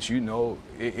 60 minutes,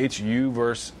 it's you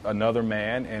versus another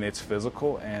man, and it's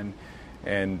physical, and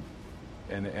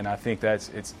I think that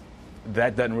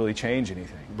doesn't really change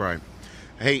anything. Right.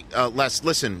 Hey, Les,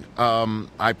 listen,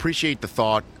 I appreciate the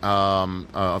thought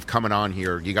of coming on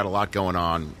here. You got a lot going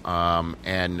on,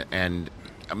 and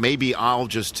maybe I'll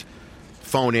just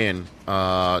phone in 2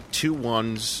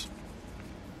 1s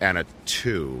and a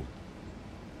 2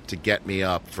 to get me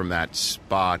up from that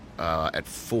spot at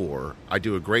 4. I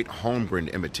do a great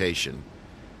Holmgren imitation,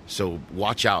 so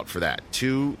watch out for that.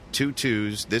 Two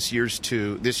twos. This year's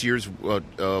 2. This year's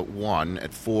 1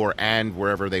 at 4, and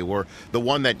wherever they were. The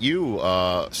one that you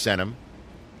sent him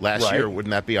last year.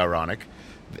 Wouldn't that be ironic?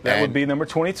 That would be number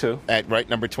 22.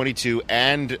 Number 22,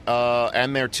 and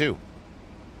their 2.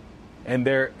 And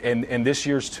this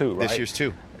year's 2, right? This year's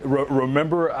 2.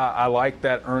 Remember, I like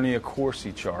that Ernie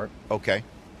Accorsi chart. Okay.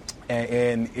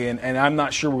 And I'm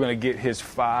not sure we're going to get his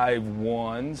 5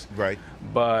 1s. Right.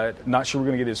 But not sure we're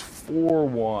going to get his 4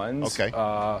 1s. Okay.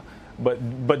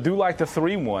 But do like the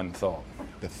 3-1 thought.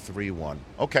 The 3-1.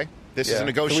 Okay. This is Yeah, a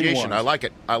negotiation. 3-1. I like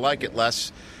it. I like it,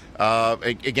 Les.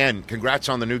 Again, congrats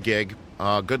on the new gig.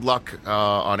 Good luck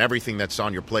on everything that's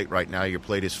on your plate right now. Your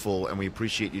plate is full, and we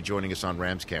appreciate you joining us on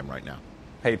Ramscam right now.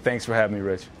 Hey, thanks for having me,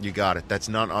 Rich. You got it. That's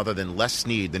none other than Les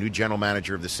Snead, the new general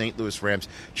manager of the St. Louis Rams,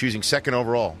 choosing second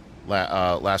overall,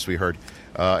 last we heard,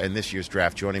 in this year's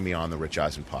draft, joining me on the Rich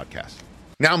Eisen podcast.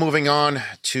 Now moving on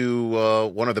to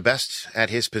one of the best at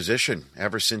his position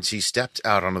ever since he stepped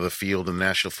out onto the field in the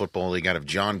National Football League out of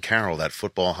John Carroll, that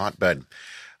football hotbed.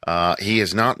 He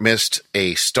has not missed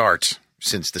a start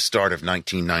since the start of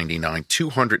 1999,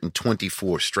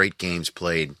 224 straight games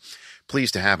played.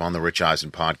 Pleased to have on the Rich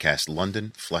Eisen podcast,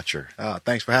 London Fletcher.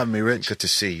 Thanks for having me, Rich. Good to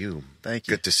see you. Thank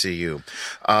you. Good to see you.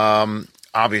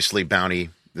 Obviously,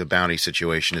 the bounty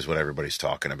situation is what everybody's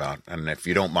talking about. And if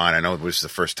you don't mind, I know it was the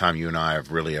first time you and I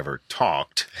have really ever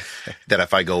talked, that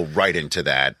if I go right into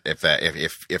that,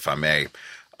 if I may,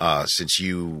 since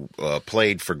you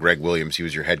played for Greg Williams, he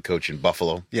was your head coach in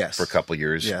Buffalo for a couple of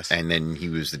years. Yes. And then he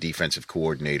was the defensive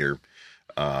coordinator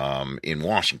in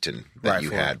Washington that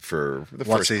you had for the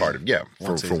first season. part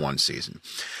of for one season.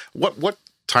 What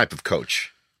type of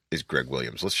coach is Greg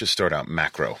Williams? Let's just start out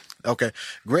macro. Okay.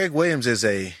 Greg Williams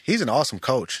he's an awesome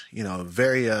coach,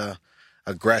 very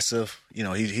aggressive.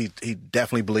 He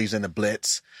definitely believes in the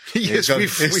blitz. Yes,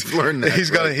 we've learned that.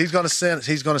 He's going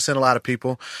to send a lot of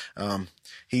people.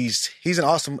 He's an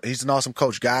awesome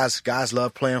coach. Guys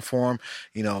love playing for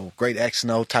him. Great X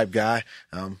and O type guy.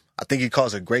 I think he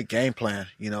calls a great game plan,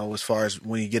 as far as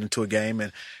when you get into a game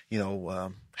and,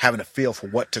 having a feel for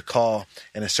what to call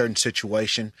in a certain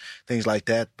situation, things like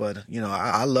that. But,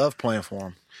 I love playing for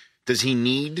him. Does he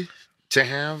need to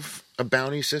have a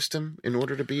bounty system in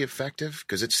order to be effective?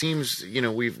 Because it seems,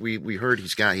 we heard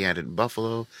he had it in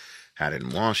Buffalo, had it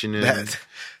in Washington,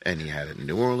 and he had it in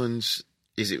New Orleans.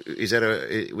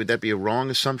 Would that be a wrong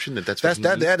assumption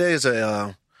that is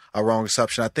a wrong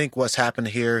assumption? I think what's happened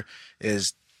here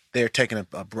is they're taking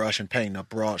a brush and painting a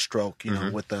broad stroke,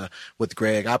 with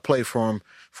Greg. I played for him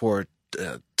for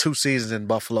 2 seasons in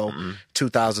Buffalo,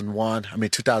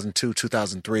 2002,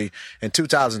 2003. In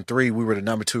 2003, we were the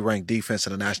number 2 ranked defense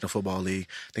in the National Football League.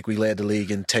 I think we led the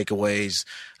league in takeaways,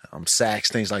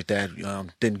 sacks, things like that.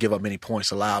 Didn't give up many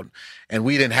points allowed. And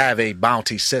we didn't have a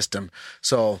bounty system.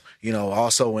 So,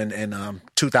 also in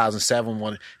 2007,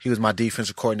 when he was my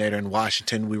defensive coordinator in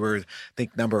Washington, we were, I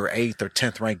think, number 8th or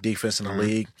 10th ranked defense in the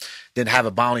league. Didn't have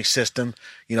a bounty system.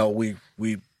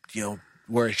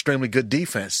 We're extremely good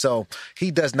defense. So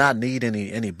he does not need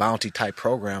any bounty type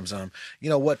programs.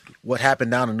 What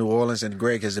happened down in New Orleans, and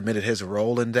Greg has admitted his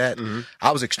role in that.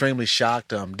 I was extremely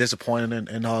shocked, disappointed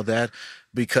in all that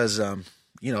because,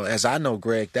 as I know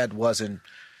Greg, that wasn't,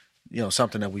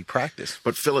 something that we practiced.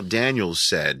 But Philip Daniels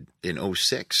said in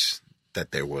 2006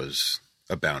 that there was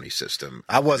a bounty system.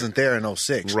 I wasn't there in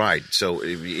 2006. Right. So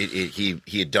he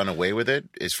had done away with it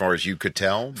as far as you could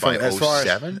tell by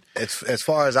 2007? As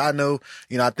far as I know,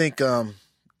 I think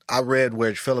I read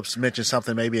where Phillips mentioned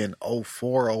something maybe in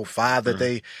 2004, 2005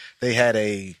 that they had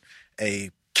a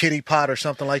kitty pot or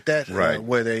something like that, right?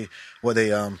 Where they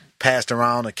passed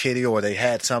around a kitty, or they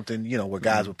had something, where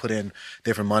guys would put in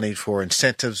different money for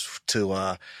incentives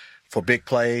to for big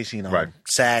plays, right.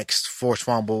 Sacks, forced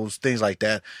fumbles, things like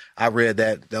that. I read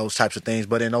those types of things.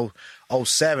 But in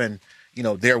 2007,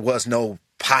 there was no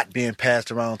pot being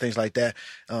passed around, things like that.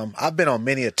 I've been on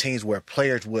many teams where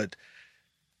players would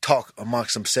talk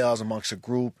amongst themselves, amongst a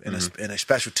group, in a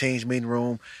special teams meeting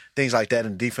room, things like that,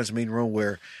 in the defense meeting room,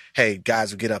 where, hey,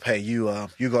 guys would get up, hey, you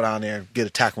go down there, get a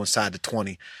tackle inside the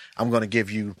 20. I'm going to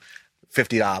give you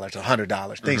 $50,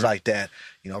 $100, things like that.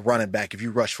 Running back, if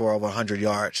you rush for over 100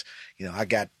 yards, I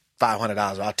got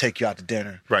 $500. I'll take you out to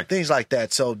dinner. Right. Things like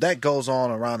that. So that goes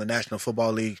on around the National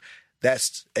Football League.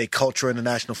 That's a culture in the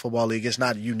National Football League. It's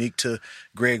not unique to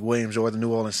Greg Williams or the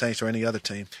New Orleans Saints or any other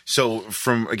team. So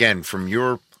from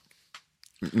your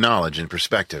knowledge and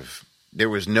perspective, there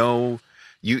was no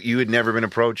you had never been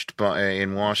approached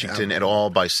in Washington at all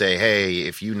by say, hey,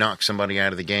 if you knock somebody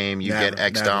out of the game, you get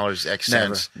X dollars, X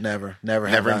cents. Never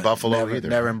in Buffalo either.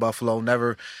 Never in Buffalo.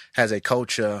 Never has a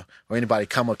coach or anybody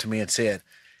come up to me and said,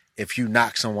 if you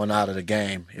knock someone out of the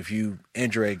game, if you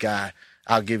injure a guy,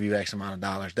 I'll give you X amount of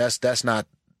dollars. That's not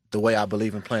the way I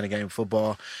believe in playing a game of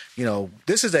football.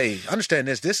 Understand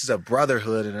this. This is a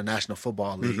brotherhood in the National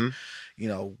Football League.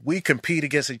 We compete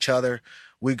against each other.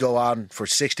 We go out for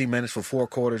 60 minutes, for 4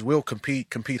 quarters. We'll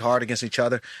compete hard against each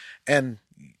other. And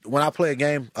when I play a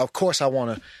game, of course I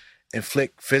want to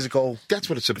inflict physical. That's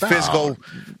what it's about. Physical,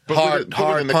 hard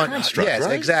punch. Construct, yes,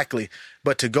 right? Exactly.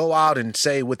 But to go out and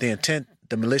say with the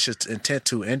malicious intent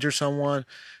to injure someone,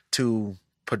 to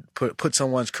put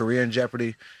someone's career in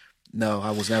jeopardy. No,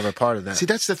 I was never a part of that. See,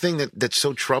 that's the thing that's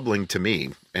so troubling to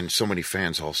me, and so many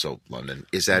fans also, London,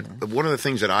 is that one of the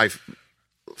things that I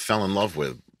fell in love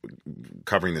with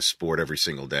covering this sport every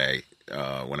single day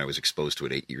when I was exposed to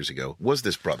it 8 years ago was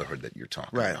this brotherhood that you're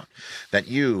talking about. That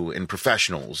you and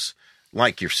professionals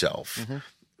like yourself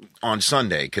on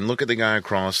Sunday can look at the guy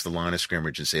across the line of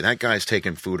scrimmage and say, that guy's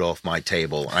taking food off my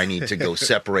table. I need to go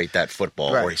separate that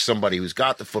football. Or somebody who's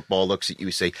got the football looks at you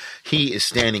and say, he is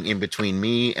standing in between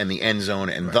me and the end zone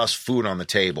and thus food on the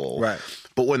table.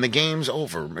 But when the game's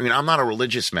over, I mean, I'm not a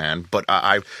religious man, but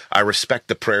I respect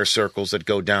the prayer circles that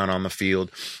go down on the field.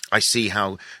 I see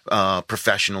how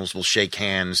professionals will shake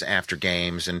hands after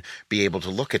games and be able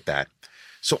to look at that.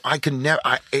 So I can never.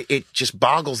 It just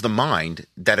boggles the mind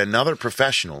that another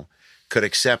professional could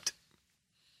accept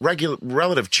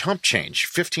relative chump change,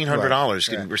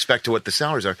 $1,500 in respect to what the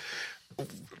salaries are,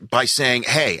 by saying,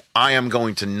 "Hey, I am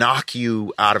going to knock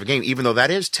you out of a game," even though that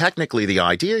is technically the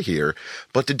idea here.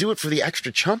 But to do it for the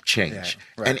extra chump change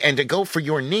and to go for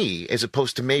your knee as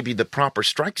opposed to maybe the proper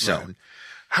strike zone,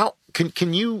 how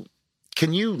can you?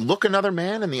 Can you look another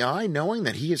man in the eye knowing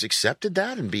that he has accepted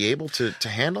that and be able to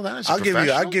handle that as a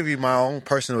professional? I'll give you my own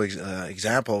personal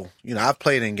example. You know, I've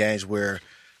played in games where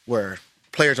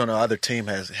players on the other team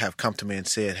have come to me and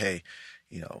said, "Hey,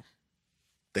 you know,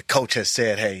 the coach has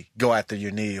said, hey, go after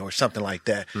your knee," or something like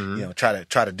that. You know, try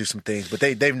to do some things, but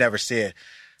they've never said,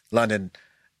 "London,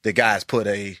 the guys put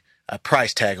a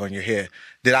price tag on your head."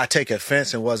 Did I take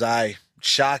offense, and was I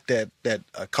shocked that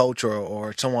a coach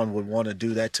or someone would want to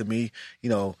do that to me? You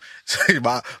know,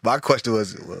 my question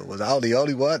was I the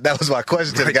only one? That was my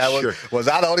question to the guy. Was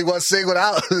I the only one singled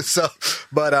out? So,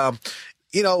 but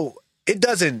you know, it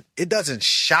doesn't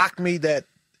shock me that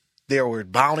there were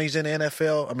bounties in the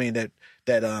NFL. I mean that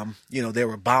you know, there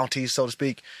were bounties, so to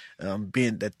speak,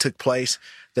 that took place.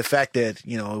 The fact that,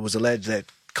 you know, it was alleged that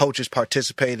coaches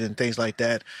participated in things like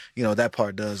that, you know, that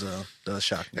part does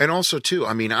shock me. And also, too,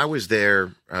 I mean, I was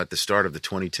there at the start of the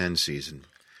 2010 season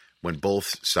when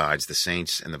both sides, the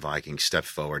Saints and the Vikings, stepped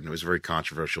forward, and it was a very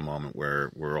controversial moment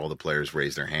where all the players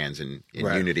raised their hands in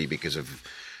unity because of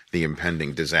the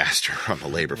impending disaster on the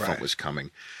labor front was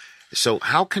coming. So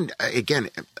how can, again,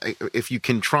 if you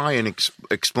can try and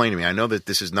explain to me, I know that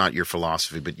this is not your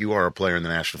philosophy, but you are a player in the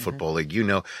National Football League. You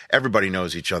know, everybody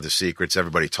knows each other's secrets.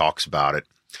 Everybody talks about it.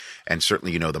 And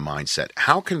certainly you know the mindset.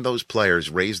 How can those players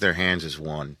raise their hands as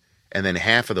one, and then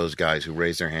half of those guys who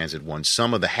raise their hands at one,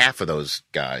 some of the half of those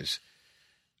guys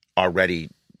are ready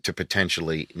to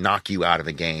potentially knock you out of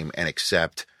the game and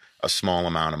accept a small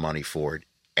amount of money for it,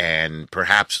 and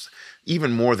perhaps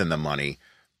even more than the money,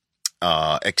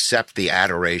 accept the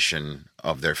adoration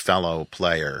of their fellow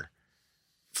player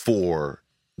for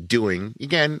doing,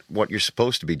 again, what you're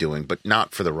supposed to be doing, but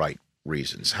not for the right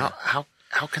reasons?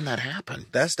 How can that happen?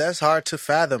 That's hard to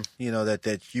fathom, you know,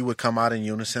 that you would come out in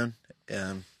unison,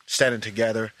 standing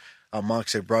together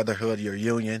amongst a brotherhood, your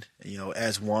union, you know,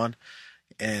 as one,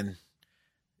 and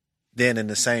then in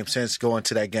the same sense go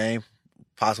into that game,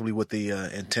 possibly with the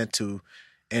intent to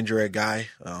injure a guy,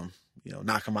 you know,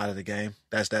 knock him out of the game.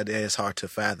 That is hard to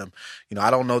fathom. You know, I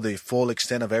don't know the full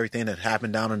extent of everything that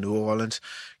happened down in New Orleans.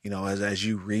 You know, as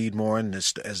you read more and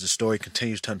as the story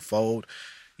continues to unfold,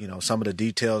 you know, some of the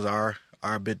details are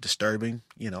a bit disturbing,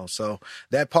 you know, so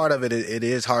that part of it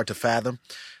is hard to fathom.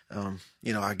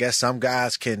 You know, I guess some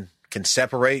guys can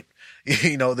separate,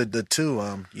 you know, the two.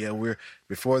 We're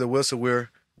before the whistle, we're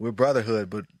brotherhood,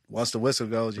 but once the whistle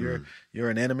goes, you're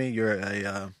an enemy, you're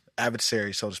a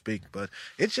adversary, so to speak. But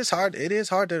it's just hard. It is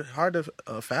hard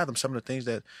to fathom some of the things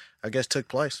that I guess took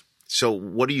place. So,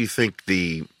 what do you think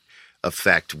the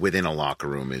effect within a locker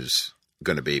room is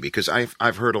going to be? Because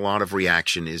I've heard a lot of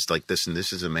reaction is like this, and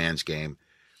this is a man's game.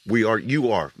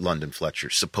 You are London Fletcher,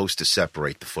 supposed to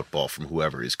separate the football from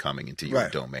whoever is coming into your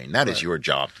domain. That is your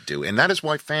job to do, and that is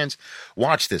why fans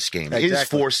watch this game. Exactly. It is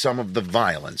for some of the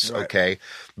violence, okay?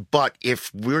 But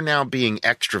if we're now being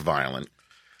extra violent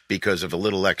because of a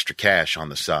little extra cash on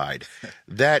the side,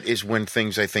 that is when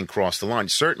things, I think, cross the line.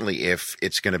 Certainly if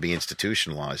it's going to be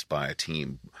institutionalized by a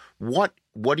team. What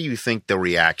do you think the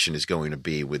reaction is going to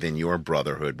be within your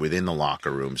brotherhood, within the locker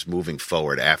rooms, moving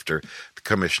forward after the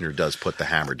commissioner does put the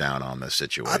hammer down on the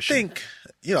situation? I think,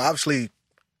 you know, obviously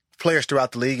players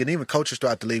throughout the league and even coaches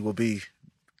throughout the league will be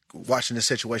watching the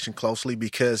situation closely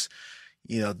because,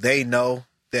 you know, they know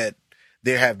that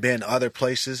there have been other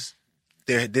places.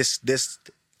 This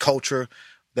culture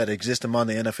that exists among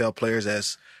the NFL players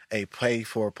as a pay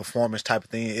for performance type of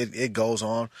thing. It goes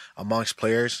on amongst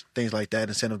players, things like that,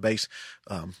 incentive-based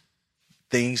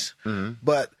things.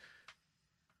 But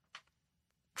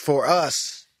for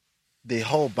us, the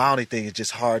whole bounty thing is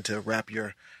just hard to wrap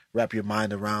your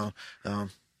mind around.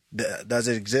 Does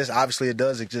it exist? Obviously, it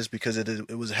does exist because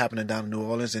it was happening down in New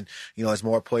Orleans, and as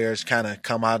more players kind of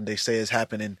come out and they say it's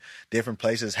happened in different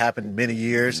places, happened many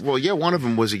years. Well, yeah, one of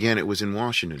them was it was in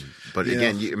Washington, but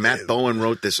again, Matt Bowen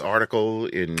wrote this article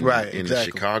in the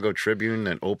Chicago Tribune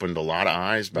that opened a lot of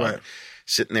eyes about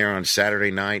sitting there on Saturday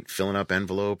night filling up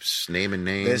envelopes, naming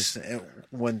names.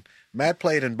 When Matt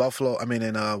played in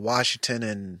Washington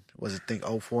in was it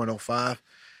 04 and 05,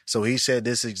 so he said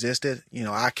this existed.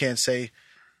 I can't say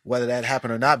whether that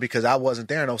happened or not because I wasn't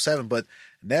there in 07, but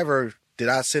never did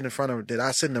I sit in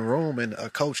the room and a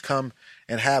coach come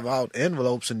and have out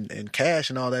envelopes and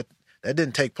cash and all that. That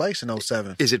didn't take place in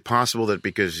 07. Is it possible that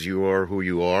because you are who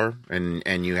you are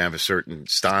and you have a certain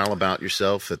style about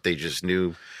yourself that they just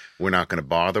knew we're not going to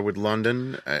bother with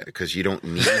London because you don't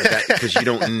need that? Because you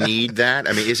don't need that.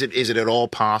 I mean, is it at all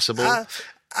possible?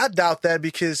 I doubt that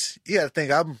because you got to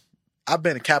think I've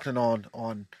been a captain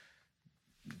on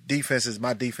defenses.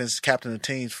 My defense captain of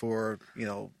teams for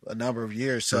a number of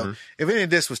years. So if any of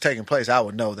this was taking place, I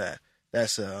would know that.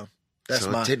 That's so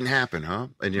it didn't happen, huh?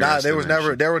 There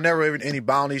were never even any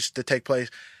bounties to take place.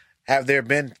 Have there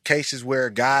been cases where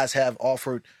guys have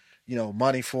offered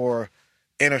money for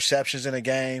interceptions in a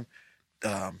game,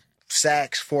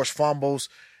 sacks, forced fumbles,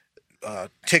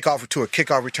 kickoff to a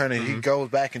kickoff return, and he goes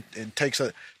back and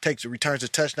returns a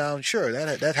touchdown? Sure,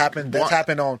 that happened. That's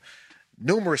happened on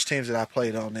numerous teams that I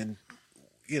played on, and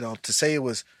to say it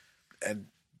was, and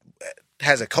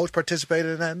has a coach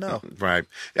participated in that? No. Right.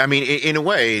 I mean, in a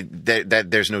way, that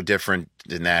there's no different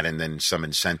than that, and then some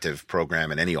incentive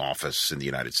program in any office in the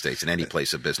United States, in any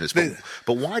place of business.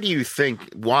 But why do you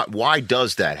think? Why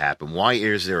does that happen? Why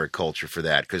is there a culture for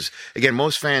that? Because again,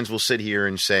 most fans will sit here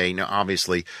and say,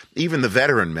 obviously, even the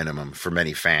veteran minimum for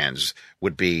many fans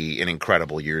would be an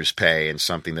incredible year's pay and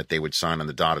something that they would sign on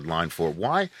the dotted line for.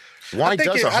 Why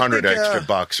does 100 extra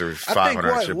bucks or 500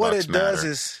 extra bucks matter? What it does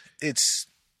is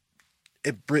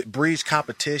it breeds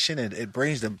competition and it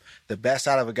brings the best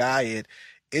out of a guy.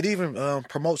 It even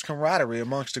promotes camaraderie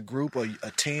amongst a group or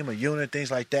a team, a unit, things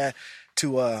like that.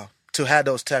 To have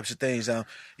those types of things,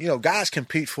 guys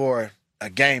compete for a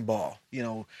game ball.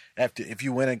 If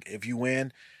you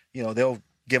win, they'll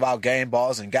give out game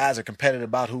balls, and guys are competitive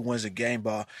about who wins a game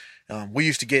ball. We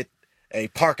used to get a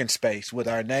parking space with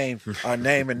our name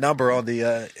and number on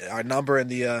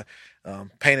the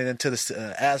painted into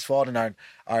the asphalt and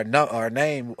our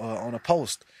name on a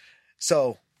post.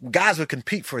 So guys would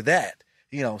compete for that,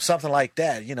 something like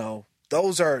that.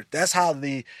 That's how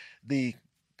the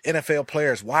NFL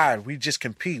players wired. We just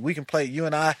compete. We can play. You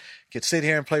and I could sit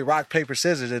here and play rock, paper,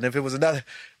 scissors, and if it was another,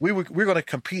 we're going to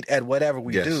compete at whatever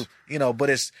we do.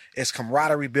 But it's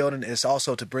camaraderie building. It's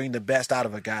also to bring the best out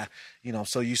of a guy.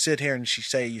 So you sit here and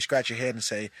you scratch your head and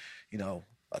say, $1,000,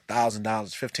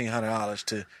 $1,500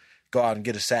 to go out and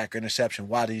get a sack or interception.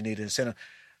 Why do you need an incentive?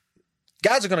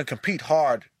 Guys are going to compete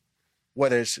hard,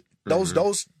 whether it's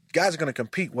those guys are going to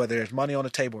compete whether there's money on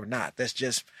the table or not. That's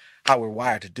just how we're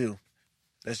wired to do.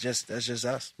 That's just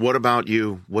us. What about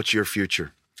you? What's your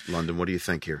future, London? What do you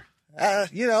think here?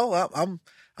 I'm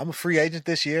a free agent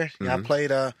this year. I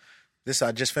played I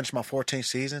just finished my 14th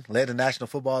season, led the National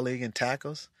Football League in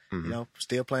tackles.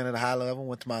 Still playing at a high level.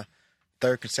 Went to my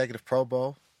 3rd consecutive Pro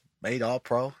Bowl, made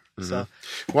All-Pro. So,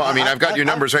 well, I mean, I've got your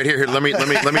numbers right here. Let me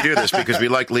do this because we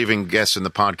like leaving guests in the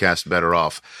podcast better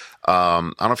off. I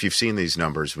don't know if you've seen these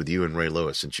numbers with you and Ray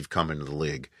Lewis since you've come into the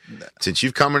league. No. Since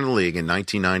you've come into the league in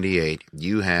 1998,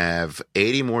 you have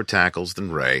 80 more tackles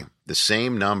than Ray, the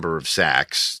same number of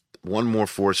sacks, one more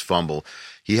forced fumble.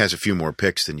 He has a few more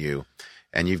picks than you,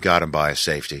 and you've got him by a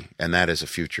safety, and that is a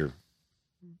future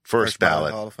first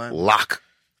ballot lock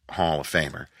Hall of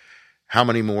Famer. How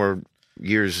many more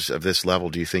years of this level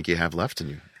do you think you have left in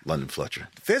you, London Fletcher?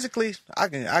 Physically, I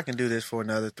can do this for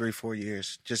another 3-4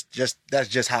 years. Just that's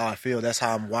just how I feel. That's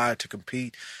how I'm wired to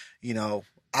compete.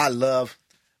 I love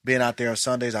being out there on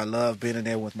Sundays. I love being in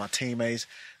there with my teammates.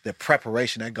 The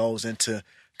preparation that goes into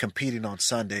competing on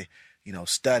Sunday,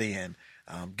 studying,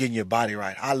 getting your body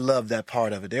right. I love that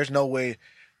part of it. There's no way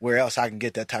where else I can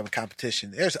get that type of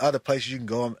competition. There's other places you can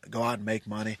go out and make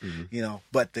money,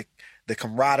 but the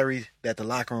camaraderie that the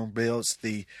locker room builds,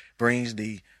 brings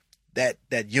that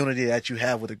unity that you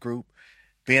have with a group,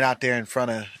 being out there in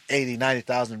front of 80,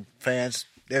 90,000 fans,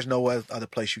 there's no other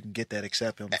place you can get that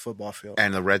except on the football field.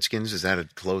 And the Redskins, is that a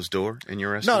closed door in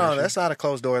your estimation? No, that's not a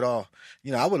closed door at all.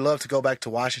 I would love to go back to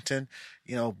Washington,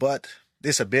 but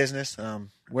it's a business.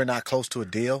 We're not close to a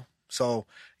deal. So,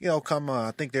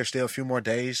 I think there's still a few more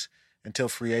days until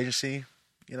free agency,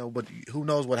 but who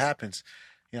knows what happens.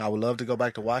 I would love to go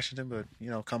back to Washington,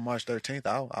 but come March 13th,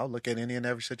 I'll look at any and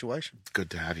every situation. Good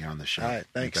to have you on the show. All right,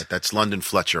 thanks. That's London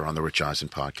Fletcher on the Rich Eisen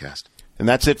podcast. And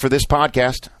that's it for this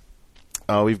podcast.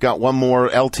 We've got one more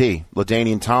LT,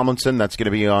 LaDainian Tomlinson. That's going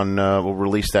to be on, we'll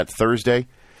release that Thursday.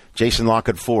 Jason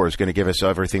Lockett 4 is going to give us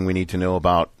everything we need to know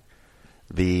about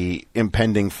the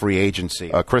impending free agency.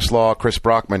 Chris Law, Chris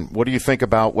Brockman, what do you think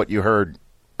about what you heard?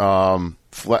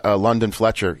 London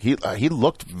Fletcher, he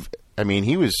looked,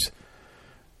 he was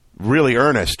really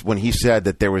earnest when he said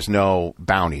that there was no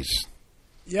bounties.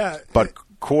 Yeah. But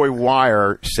Coy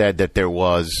Wire said that there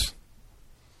was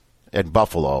at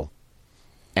Buffalo.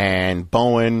 And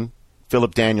Bowen,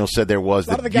 Philip Daniels said there was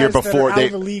the year before. That are out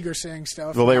of the league are saying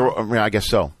stuff. Well, they were. I guess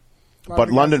so.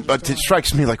 But London, but it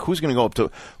strikes me like who's going to go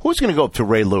up to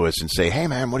Ray Lewis and say, "Hey,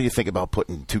 man, what do you think about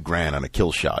putting $2,000 on a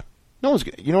kill shot?" No one's.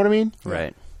 You know what I mean?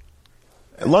 Right.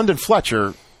 London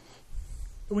Fletcher.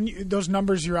 Those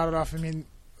numbers you routed off,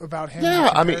 about him.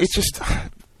 Yeah, it's just.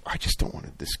 I just don't want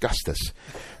to discuss this,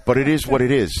 but it is what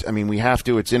it is. We have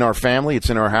to. It's in our family. It's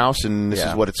in our house, and this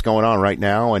is what it's going on right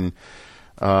now. And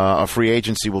a free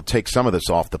agency will take some of this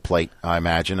off the plate, I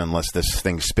imagine, unless this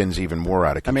thing spins even more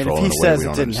out of control. If he says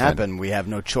it didn't happen, we have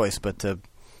no choice but to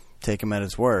take him at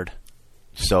his word.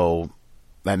 So,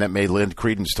 and that may lend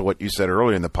credence to what you said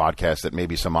earlier in the podcast, that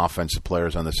maybe some offensive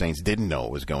players on the Saints didn't know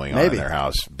what was going on in their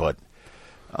house. But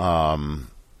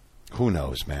who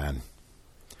knows, man?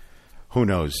 Who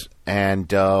knows?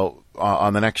 And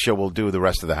on the next show, we'll do the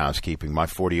rest of the housekeeping. My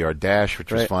 40-yard dash,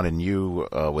 which was fun, and you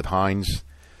with Hines.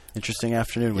 Interesting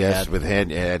afternoon we had. With him,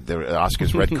 the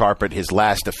Oscars red carpet, his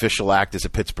last official act as a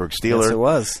Pittsburgh Steeler. Yes, it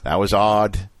was. That was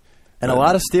odd. And a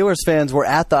lot of Steelers fans were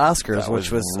at the Oscars,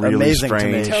 which was really amazing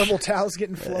strange. to me. Terrible towels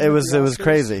getting flown. It was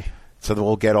crazy. So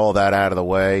we'll get all that out of the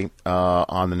way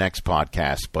on the next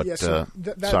podcast. But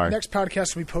that next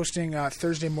podcast will be posting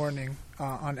Thursday morning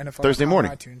on NFL. Thursday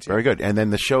morning. iTunes, Very good. And then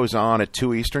the show's on at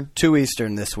 2 Eastern? 2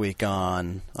 Eastern this week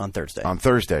on Thursday. On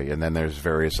Thursday. And then there's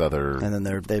various other and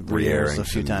then they re-airs a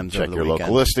few times check over the your weekend.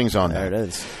 local listings on there that. It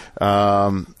is.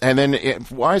 And then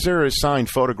why is there a signed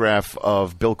photograph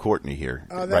of Bill Courtney here,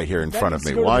 right here in front of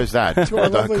me? Why is that?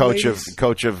 The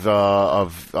coach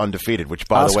of Undefeated, which,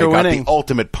 by Oscar the way, got winning. the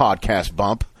ultimate podcast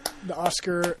bump. The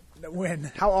Oscar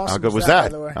win. How awesome How good was that?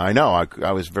 that? By the way? I know.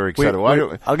 I was very excited.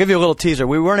 I'll give you a little teaser.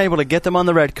 We weren't able to get them on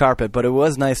the red carpet, but it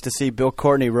was nice to see Bill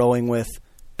Courtney rolling with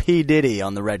P. Diddy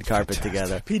on the red carpet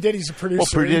together. P. Diddy's a producer.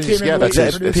 Well, P. Diddy's,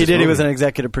 that's it. P. Diddy was an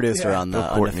executive producer on the Bill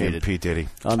Courtney Undefeated. and P. Diddy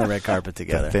on the red carpet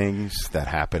together. The things that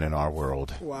happen in our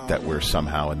world that we're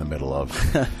somehow in the middle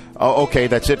of. Okay,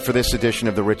 that's it for this edition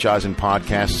of the Rich Eisen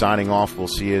podcast. Signing off. We'll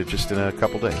see you just in a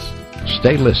couple days.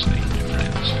 Stay listening,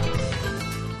 friends.